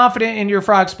feel confident in your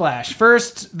frog splash.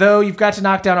 First, though, you've got to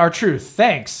knock down R-Truth.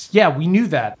 Thanks. Yeah, we knew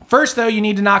that. First, though, you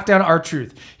need to knock down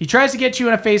R-Truth. He tries to get you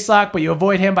in a face lock, but you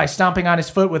avoid him by stomping on his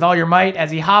foot with all your might.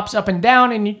 As he hops up and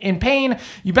down in pain,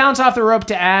 you bounce off the rope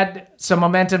to add some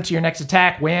momentum to your next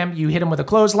attack. Wham, you hit him with a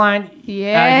clothesline.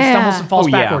 Yeah. He stumbles and falls Oh,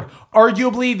 yeah. backward.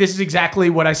 Arguably, this is exactly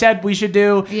what I said we should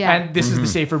do, Yeah. and this is the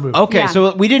safer move. Okay, Yeah.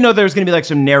 so we didn't know there was going to be like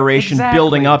some narration Exactly.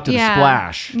 building up to Yeah. the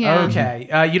splash. Yeah.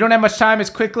 Okay. You don't have much time. As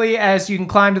quickly as you can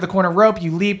climb to the corner rope,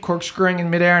 you leap, corkscrewing in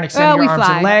midair and extend we your arms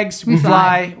fly. and legs. We We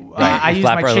fly. I We use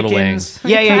flap my our little chickens.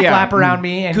 wings. Yeah. Flap around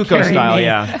me and Kuko carry style, me.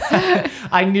 yeah.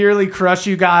 I nearly crush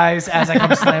you guys as I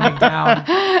come slamming down.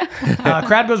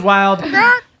 Crowd goes wild.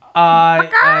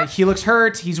 He looks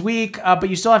hurt. He's weak, but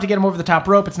you still have to get him over the top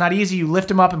rope. It's not easy. You lift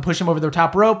him up and push him over the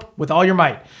top rope with all your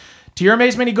might. To your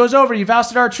amazement, he goes over. You've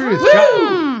ousted R-Truth.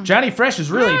 Johnny Fresh is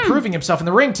really proving himself in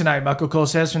the ring tonight, Michael Cole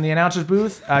says from the announcer's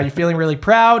booth. You're feeling really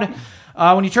proud.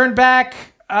 When you turn back,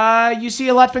 you see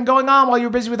a lot's been going on while you were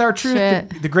busy with R-Truth.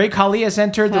 Shit. The great Khali has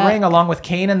entered the ring along with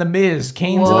Kane and The Miz.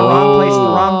 Kane's in the wrong place at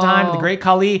the wrong time. And the great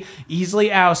Khali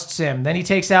easily ousts him. Then he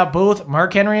takes out both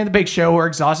Mark Henry and The Big Show, who are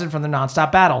exhausted from the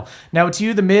nonstop battle. Now it's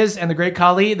you, The Miz, and the great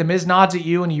Khali. The Miz nods at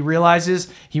you and he realizes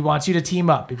he wants you to team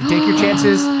up. If you take your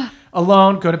chances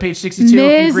alone, go to page 62. If you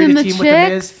Miz agree and to the team with The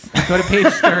Miz, go to page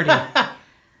 30.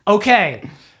 Okay.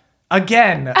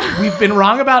 Again, we've been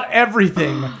wrong about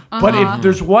everything, but if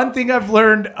there's one thing I've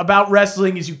learned about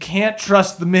wrestling is you can't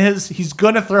trust The Miz. He's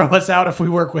going to throw us out if we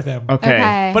work with him. Okay.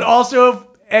 Okay. But also,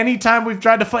 anytime we've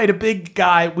tried to fight a big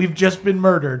guy, we've just been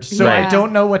murdered. So Yeah. I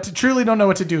truly don't know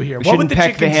what to do here. We What would shouldn't the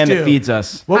peck the chickens hand do? that feeds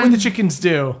us. What would the chickens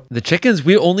do? The chickens,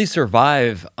 we only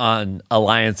survive on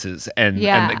alliances and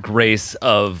the grace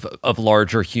of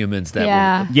larger humans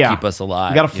that will keep us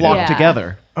alive. We got to flock Yeah.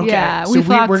 together. Okay, Yeah, so we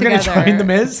flock we're going to together. join the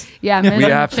Miz? Yeah, Miz We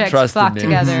and have to chicks trust the flock Miz.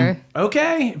 together.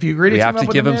 Okay, if you agree to We team have up to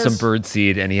with give the him some Miz. bird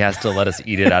seed, and he has to let us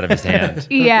eat it out of his hand.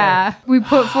 Yeah, we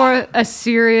put forth a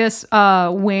serious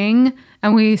wing,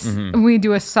 and we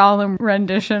do a solemn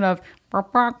rendition of.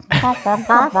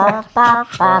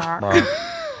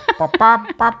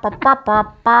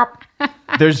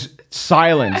 There's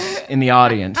silence in the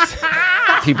audience.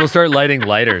 People start lighting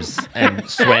lighters and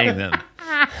swaying them.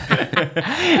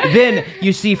 Then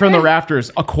you see from the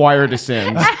rafters a choir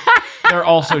descends. They're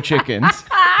also chickens.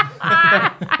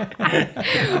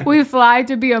 We fly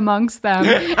to be amongst them.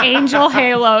 Angel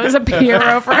halos appear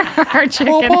over our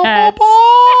chicken heads.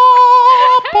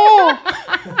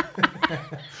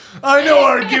 I know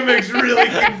our gimmick's really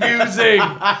confusing,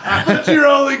 but you're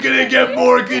only gonna get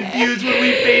more confused when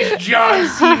we face John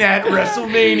Cena at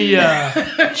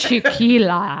WrestleMania.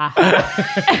 Chiquila.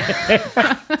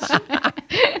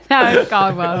 That was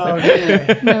Caldwell's.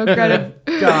 Okay. No credit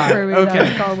God. for me. Okay. That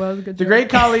was Caldwell's. Good The job. Great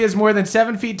Khali is more than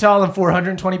 7 feet tall and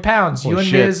 420 pounds. You Holy and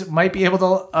shit. Miz might be able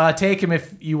to take him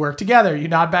if you work together. You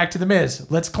nod back to the Miz.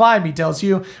 Let's climb, he tells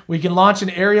you. We can launch an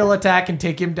aerial attack and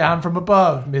take him down from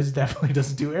above. Miz definitely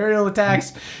doesn't do aerial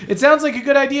attacks. It sounds like a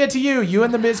good idea to you. You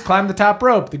and the Miz climb the top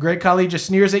rope. The Great Khali just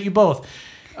sneers at you both.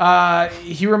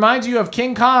 He reminds you of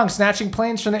King Kong snatching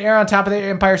planes from the air on top of the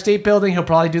Empire State Building. He'll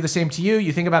probably do the same to you.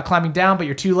 You think about climbing down, but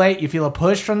you're too late. You feel a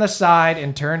push from the side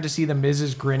and turn to see the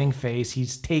Miz's grinning face.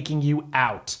 He's taking you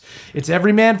out. It's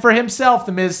every man for himself,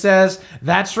 the Miz says.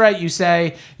 That's right, you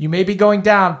say. You may be going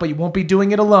down, but you won't be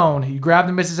doing it alone. You grab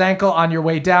the Miz's ankle on your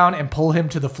way down and pull him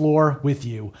to the floor with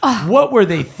you. What were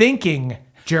they thinking?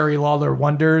 Jerry Lawler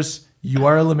wonders. You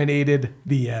are eliminated.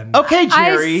 The end. Okay,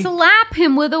 I Jerry. slap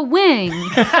him with a wing.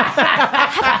 How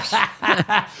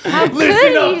Listen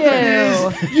could up, you?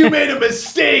 Miz. You made a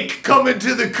mistake coming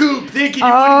to the coop thinking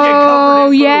you wouldn't get Oh covered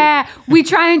in food. yeah, we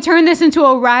try and turn this into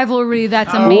a rivalry.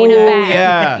 That's a main event.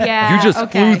 yeah. yeah. You just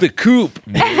okay. flew the coop.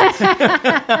 Yeah.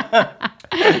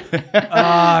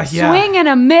 Swing and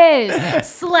a Miz.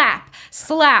 Slap.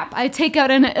 I take out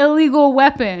an illegal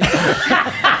weapon.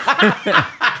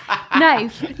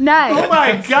 Knife. Oh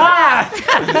my God!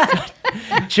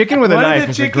 Chicken with a One knife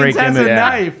of the is a great chickens has gimmick. a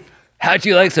knife. How'd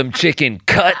you like some chicken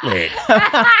cutlet?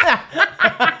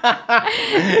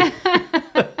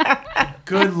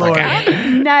 Good Lord.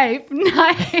 Knife.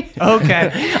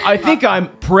 Okay. I think I'm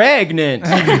pregnant.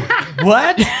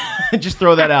 What? Just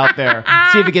throw that out there.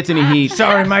 See if it gets any heat.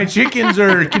 Sorry, my chickens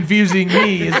are confusing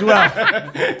me as well.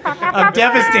 I'm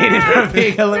devastated from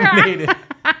being eliminated.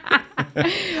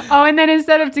 Oh, and then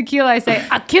instead of tequila, I say,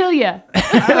 I'll kill you.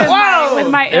 with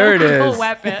my There it illegal is.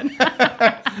 weapon.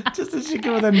 Just a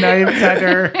chicken with a knife at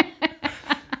her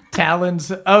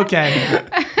talons. Okay.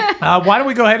 Why don't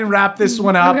we go ahead and wrap this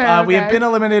one up? Okay, We have okay. been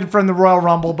eliminated from the Royal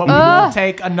Rumble, but we will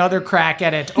take another crack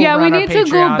at it over Yeah, we on our need to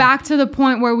go Patreon. back to the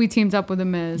point where we teamed up with the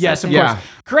Miz. Yes, of Yeah. course.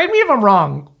 Correct me if I'm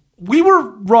wrong. We were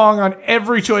wrong on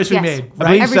every choice we Yes. made, I right?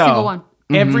 believe Every so. single one.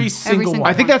 Every single single one.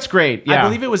 I think that's great. Yeah. I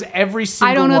believe it was every single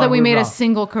I don't know one that we made were a wrong.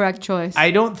 single correct choice. I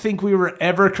don't think we were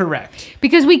ever correct.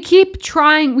 Because we keep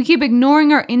trying, we keep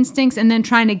ignoring our instincts and then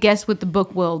trying to guess what the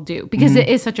book will do. Because it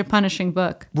is such a punishing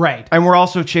book. Right. And we're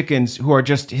also chickens who are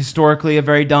just historically a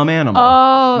very dumb animal.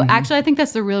 Oh, actually, I think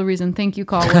that's the real reason. Thank you,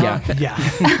 Caldwell. Yeah.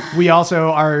 We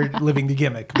also are living the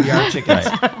gimmick. We are chickens.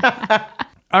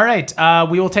 All right.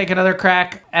 We will take another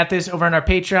crack at this over on our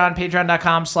Patreon,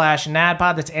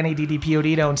 patreon.com/NADPOD. That's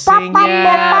NADDPOD. Don't sing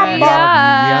yet.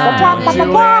 Don't do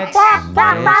it.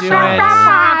 Don't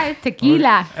do it. Tequila.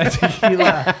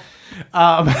 Tequila.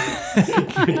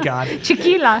 Good God.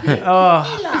 Tequila.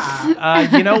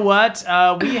 You know what?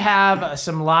 We have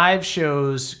some live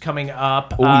shows coming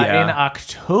up yeah. in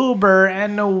October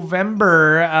and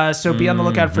November. So be on the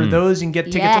lookout for those. You can get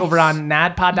tickets Yes. over on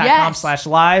nadpod.com Yes.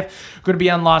 /live. We're going to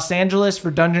be on Los Angeles for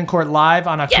Dungeon Court Live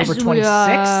on October Yes, we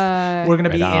 26th. are. We're going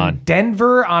to be Right on. in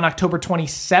Denver on October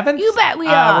 27th. You bet we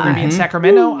We're are. going to be in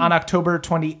Sacramento on October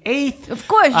 28th. Of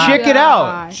course. Check it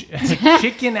out.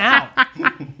 Chicken out.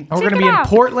 And we're going to be in out.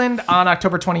 Portland on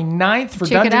October 29th for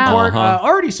Check it Dungeon out. Court.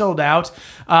 Already sold out.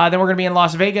 Then we're going to be in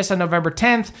Las Vegas on November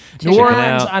 10th, New it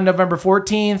Orleans out. on November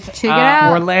 14th, Check it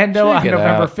out. Orlando on it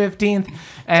November out. 15th,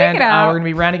 and it out. we're going to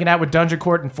be rounding it out with Dungeon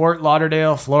Court in Fort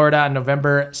Lauderdale, Florida on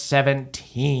November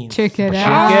 17th. Check it Check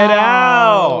out. it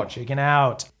out. Chicken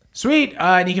out. Sweet.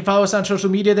 And you can follow us on social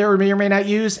media there we may or may not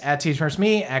use, at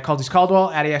THMersMe, at Caldy's Caldwell,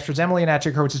 at AXtras Emily, and at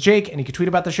Jake Hurwitz Jake. And you can tweet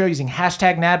about the show using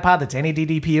hashtag NADPOD. That's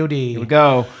NADDPOD. Here we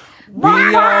go. We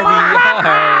are.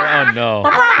 Oh no.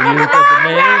 Youth of the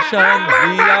nation.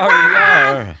 We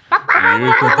are.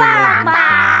 Youth of the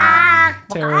nation.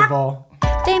 Terrible.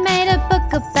 They made a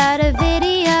book about a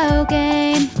video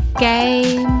game.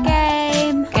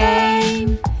 And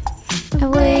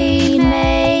we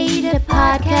made a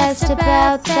podcast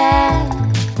about that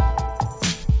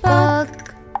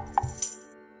book.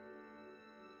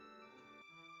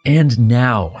 And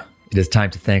now it is time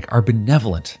to thank our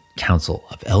benevolent Council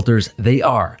of Elders. They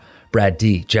are Brad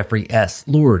D., Jeffrey S.,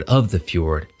 Lord of the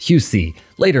Fjord, Hugh C.,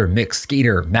 later Mick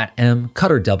Skater, Matt M.,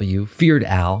 Cutter W., Feared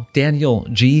Al, Daniel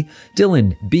G.,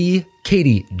 Dylan B.,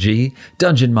 Katie G.,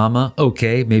 Dungeon Mama,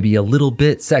 okay, maybe a little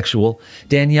bit sexual,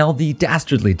 Danielle the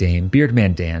Dastardly Dame,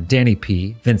 Beardman Dan, Danny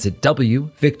P., Vincent W.,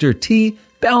 Victor T.,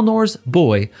 Balnor's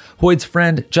Boy, Hoyd's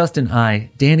Friend, Justin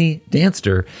I., Danny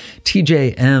Danster,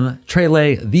 TJ M.,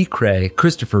 Trele the Cray,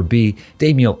 Christopher B.,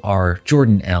 Damiel R.,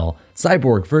 Jordan L.,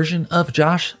 cyborg version of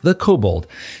Josh the Kobold.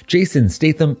 Jason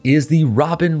Statham is the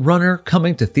Robin Runner,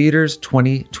 coming to theaters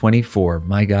 2024.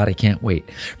 My God, I can't wait.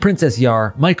 Princess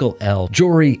Yar, Michael L.,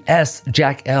 Jory S.,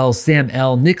 Jack L., Sam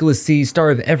L., Nicholas C., star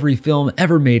of every film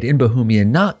ever made in Bohemia,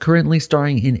 not currently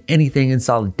starring in anything in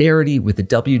solidarity with the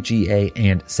WGA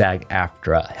and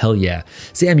SAG-AFTRA. Hell yeah.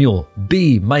 Samuel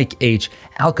B., Mike H.,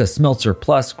 Alka Smeltzer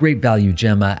Plus, Great Value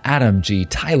Gemma, Adam G.,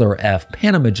 Tyler F.,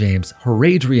 Panama James,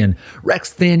 Heradrian,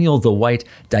 Rex Thaniel the White,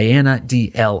 Diana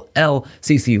DLL,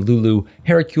 CC Lulu,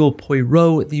 Hercule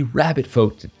Poirot, the Rabbit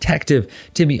Folk Detective,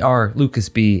 Timmy R, Lucas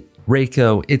B,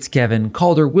 Reiko, It's Kevin,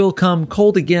 Calder will come,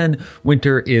 cold again,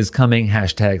 winter is coming,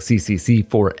 hashtag CCC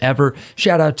forever.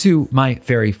 Shout out to my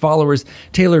fairy followers,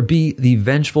 Taylor B, the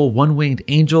Vengeful One-Winged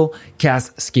Angel,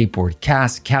 Cass Skateboard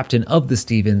Cass, Captain of the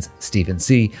Stevens, Stephen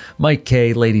C, Mike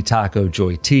K, Lady Taco,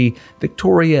 Joy T,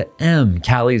 Victoria M,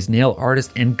 Callie's Nail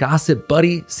Artist, and Gossip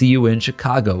Buddy, see you in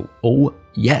Chicago. Oh,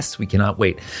 yes, we cannot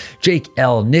wait. Jake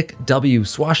L, Nick W,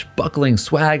 Swashbuckling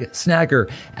Swag, Snagger,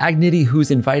 Agnity, who's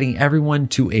inviting everyone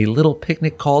to a little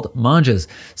picnic called Manjas,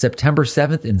 September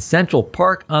 7th in Central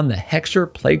Park on the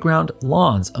Heckscher Playground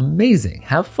lawns. Amazing.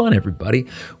 Have fun, everybody.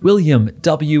 William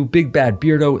W, Big Bad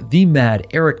Beardo, The Mad,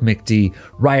 Eric McD,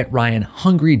 Riot Ryan,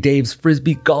 Hungry Dave's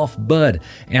Frisbee Golf Bud,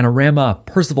 Anorama,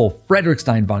 Percival,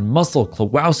 Frederickstein, Von Muscle,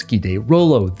 Klawowski Day,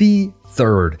 Rolo, The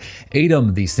Third,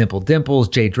 Adam, The Simple Dimples,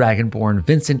 Jay Dragonborn,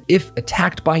 Vincent, If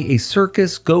Attacked by a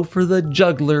Circus, Go for the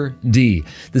Juggler, D,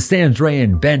 The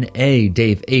Sandrayan, Ben A,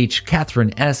 Dave H,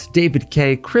 Catherine S, David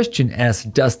K, Christian S,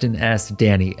 Dustin S,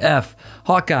 Danny F,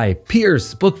 Hawkeye,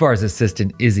 Pierce, Bookvar's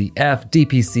assistant, Izzy F,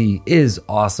 DPC is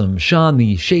awesome, Sean,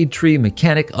 the Shade Tree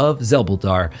Mechanic of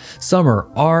Zelbuldar, Summer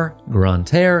R,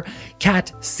 Grunter,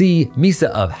 Kat C, Misa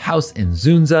of House in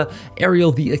Zunza,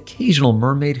 Ariel, the Occasional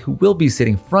Mermaid, who will be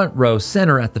sitting front row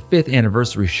center at the 5th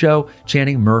anniversary show,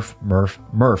 chanting Murph, Murph,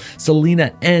 Murph.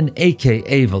 Selena N,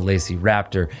 aka Valacy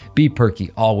Raptor, B Perky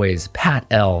Always, Pat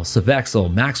L,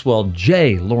 Savexel, Maxwell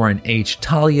J, Lauren H,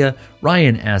 Talia,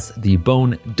 Ryan S, the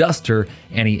Bone Duster,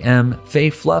 Annie M, Faye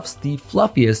Fluffs, the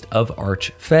fluffiest of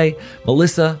Arch Faye,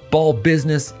 Melissa, Ball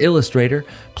Business Illustrator,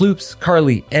 Ploops,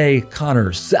 Carly A,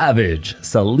 Connor Savage,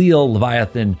 Salil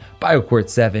Leviathan, BioQuart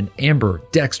 7, Amber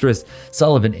Dexterous,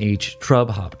 Sullivan H,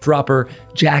 Trub Hop Dropper,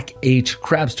 Jack H,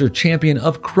 Crabster Champion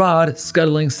of Crod,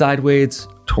 Scuttling Sideways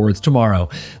towards tomorrow,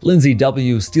 Lindsay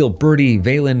W, Steel Birdie,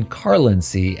 Valen, Carlin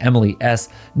C, Emily S,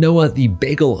 Noah the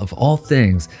Bagel of all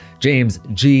things, James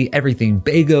G, Everything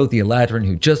Bago, the Eladrin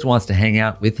who just wants to hang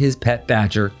out with his pet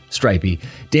badger, Stripey,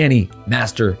 Danny,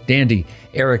 Master, Dandy,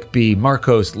 Eric B,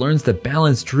 Marcos, Learns the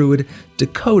Balance Druid,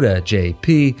 Dakota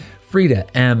JP,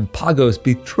 Frida M, Pagos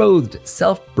betrothed,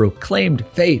 self-proclaimed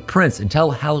Fate Prince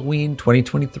until Halloween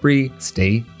 2023.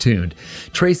 Stay tuned.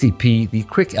 Tracy P, the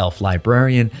Quick Elf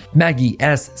Librarian, Maggie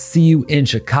S, see you in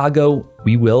Chicago.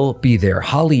 We will be there.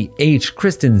 Holly H,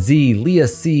 Kristen Z, Leah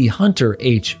C, Hunter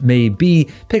H, May B,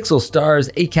 Pixel Stars,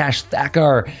 Akash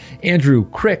Thakkar, Andrew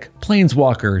Crick,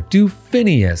 Planeswalker,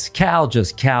 Dufinius, Cal,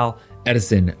 just Cal,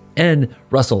 Edison N,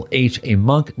 Russell H, a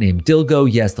monk named Dilgo,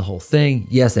 yes, the whole thing,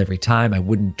 yes, every time, I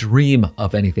wouldn't dream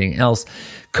of anything else.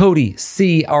 Cody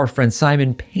C, our friend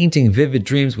Simon, painting vivid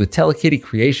dreams with Telekitty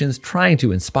Creations, trying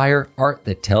to inspire art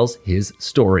that tells his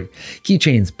story.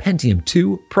 Keychains Pentium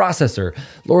 2 processor,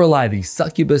 Lorelei the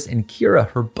Succubus, and Kira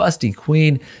her busty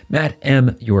queen, Matt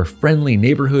M, your friendly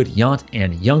neighborhood Yaunt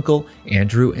and Yuncle,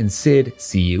 Andrew and Sid,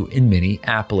 see you in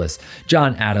Minneapolis.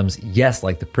 John Adams, yes,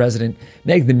 like the president,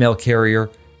 Meg the mail carrier,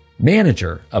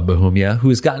 manager of Bohemia, who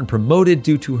has gotten promoted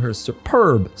due to her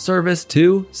superb service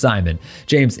to Simon,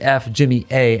 James F., Jimmy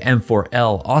A.,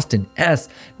 M4L, Austin S.,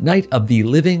 Knight of the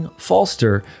Living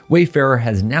Falster. Wayfarer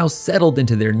has now settled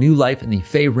into their new life in the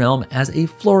Fey realm as a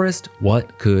florist.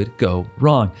 What could go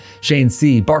wrong? Shane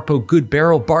C., Barpo Good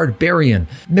Barrel Barbarian,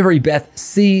 Mary Beth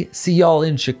C., see y'all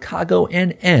in Chicago,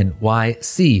 and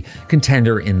NYC,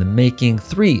 Contender in the Making,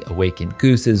 3 Awakened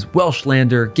Gooses,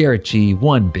 Welshlander, Garrett G.,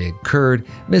 One Big Curd,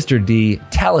 Mr. D.,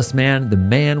 Talisman, the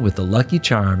man with the lucky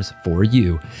charms for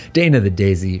you, Dana the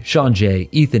Daisy, Sean J.,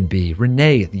 Ethan B.,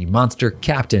 Renee the Monster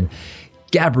Captain,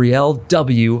 Gabrielle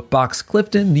W., Box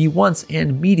Clifton, the once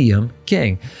and medium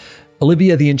king,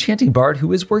 Olivia the Enchanting Bard,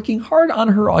 who is working hard on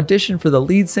her audition for the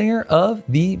lead singer of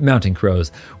the Mountain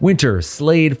Crows, Winter,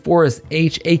 Slade, Forrest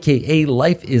H., aka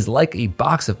Life is Like a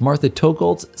Box of Martha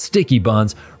Togold's Sticky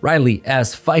Buns, Riley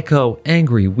S., FICO,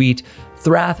 Angry Wheat,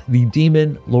 Thrath, the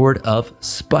Demon Lord of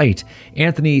Spite,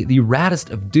 Anthony, the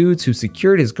raddest of dudes who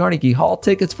secured his Carnegie Hall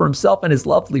tickets for himself and his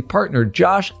lovely partner,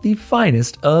 Josh, the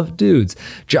finest of dudes,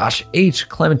 Josh H.,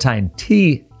 Clementine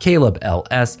T., Caleb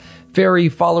L.S., Fairy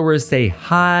followers say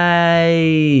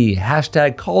hi.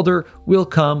 Hashtag Calder will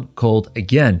come cold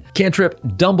again. Cantrip,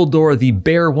 Dumbledore, the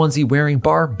bear onesie wearing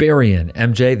barbarian.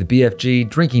 MJ, the BFG,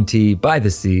 drinking tea by the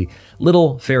sea.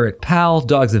 Little Ferret Pal,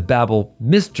 Dogs of Babel,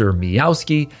 Mr.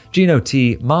 Meowski, Gino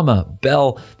T, Mama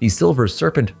Bell, the Silver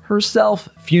Serpent herself,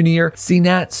 Funier,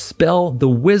 CNAT, Spell, the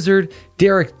Wizard,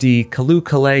 Derek D, Kalu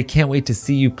Calais, can't wait to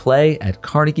see you play at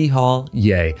Carnegie Hall,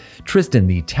 yay. Tristan,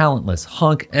 the talentless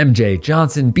hunk, MJ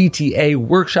Johnson, BTA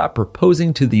Workshop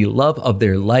proposing to the love of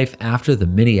their life after the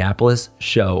Minneapolis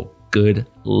show. Good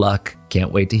luck.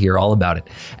 Can't wait to hear all about it.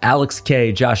 Alex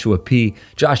K, Joshua P,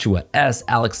 Joshua S,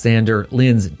 Alexander,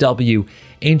 Linz W,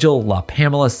 Angel, La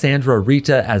Pamela, Sandra,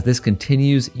 Rita. As this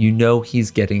continues, you know he's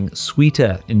getting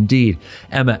sweeter indeed.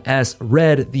 Emma S,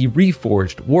 Red, the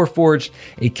Reforged, Warforged,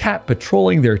 a cat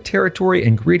patrolling their territory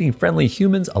and greeting friendly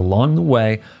humans along the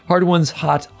way. Hard Ones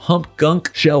Hot, Hump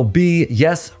Gunk, Shall Be,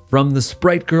 yes, from the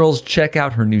Sprite Girls, check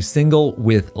out her new single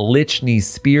with Lichney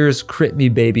Spears, Crit Me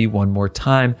Baby One More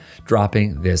Time,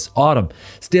 dropping this autumn.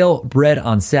 Stale Bread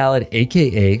on Salad,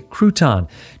 aka Crouton.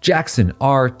 Jackson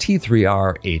R,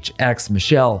 T3R, HX,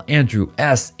 Michelle, Andrew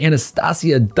S,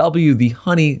 Anastasia W, the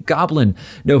Honey Goblin,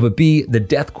 Nova B, the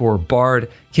Deathcore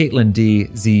Bard, Caitlin D,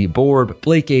 Z Borb,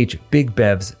 Blake H, Big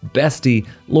Bev's Bestie,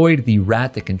 Lloyd the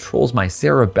Rat that controls my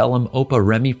cerebellum, Opa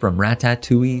Remy from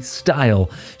Ratatouille Style,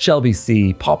 Shelby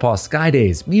C, Pawpaw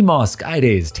Skydays, Meemaw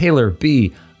Skydays, Taylor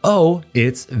B, Oh,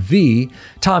 it's V,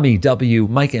 Tommy W,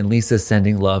 Mike and Lisa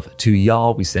sending love to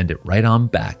y'all. We send it right on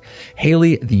back.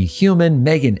 Haley the Human,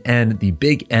 Megan N, the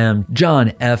Big M,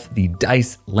 John F, the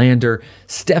Dice Lander,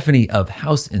 Stephanie of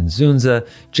House in Zunza,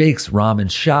 Jake's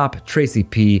Ramen Shop, Tracy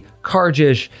P,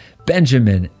 Karjish,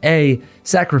 Benjamin A,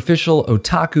 Sacrificial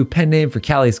Otaku, pen name for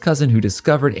Callie's cousin who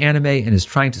discovered anime and is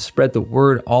trying to spread the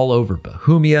word all over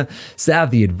Bohemia,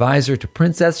 Sav the advisor to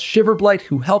Princess Shiverblight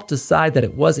who helped decide that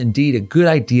it was indeed a good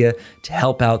idea to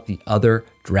help out the other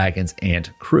dragons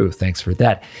and crew. Thanks for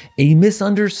that. A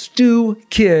misunderstood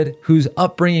kid whose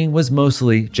upbringing was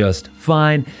mostly just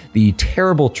fine, the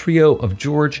terrible trio of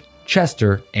George,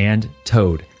 Chester, and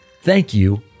Toad. Thank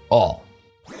you all.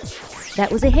 That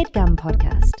was a HeadGum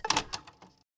podcast.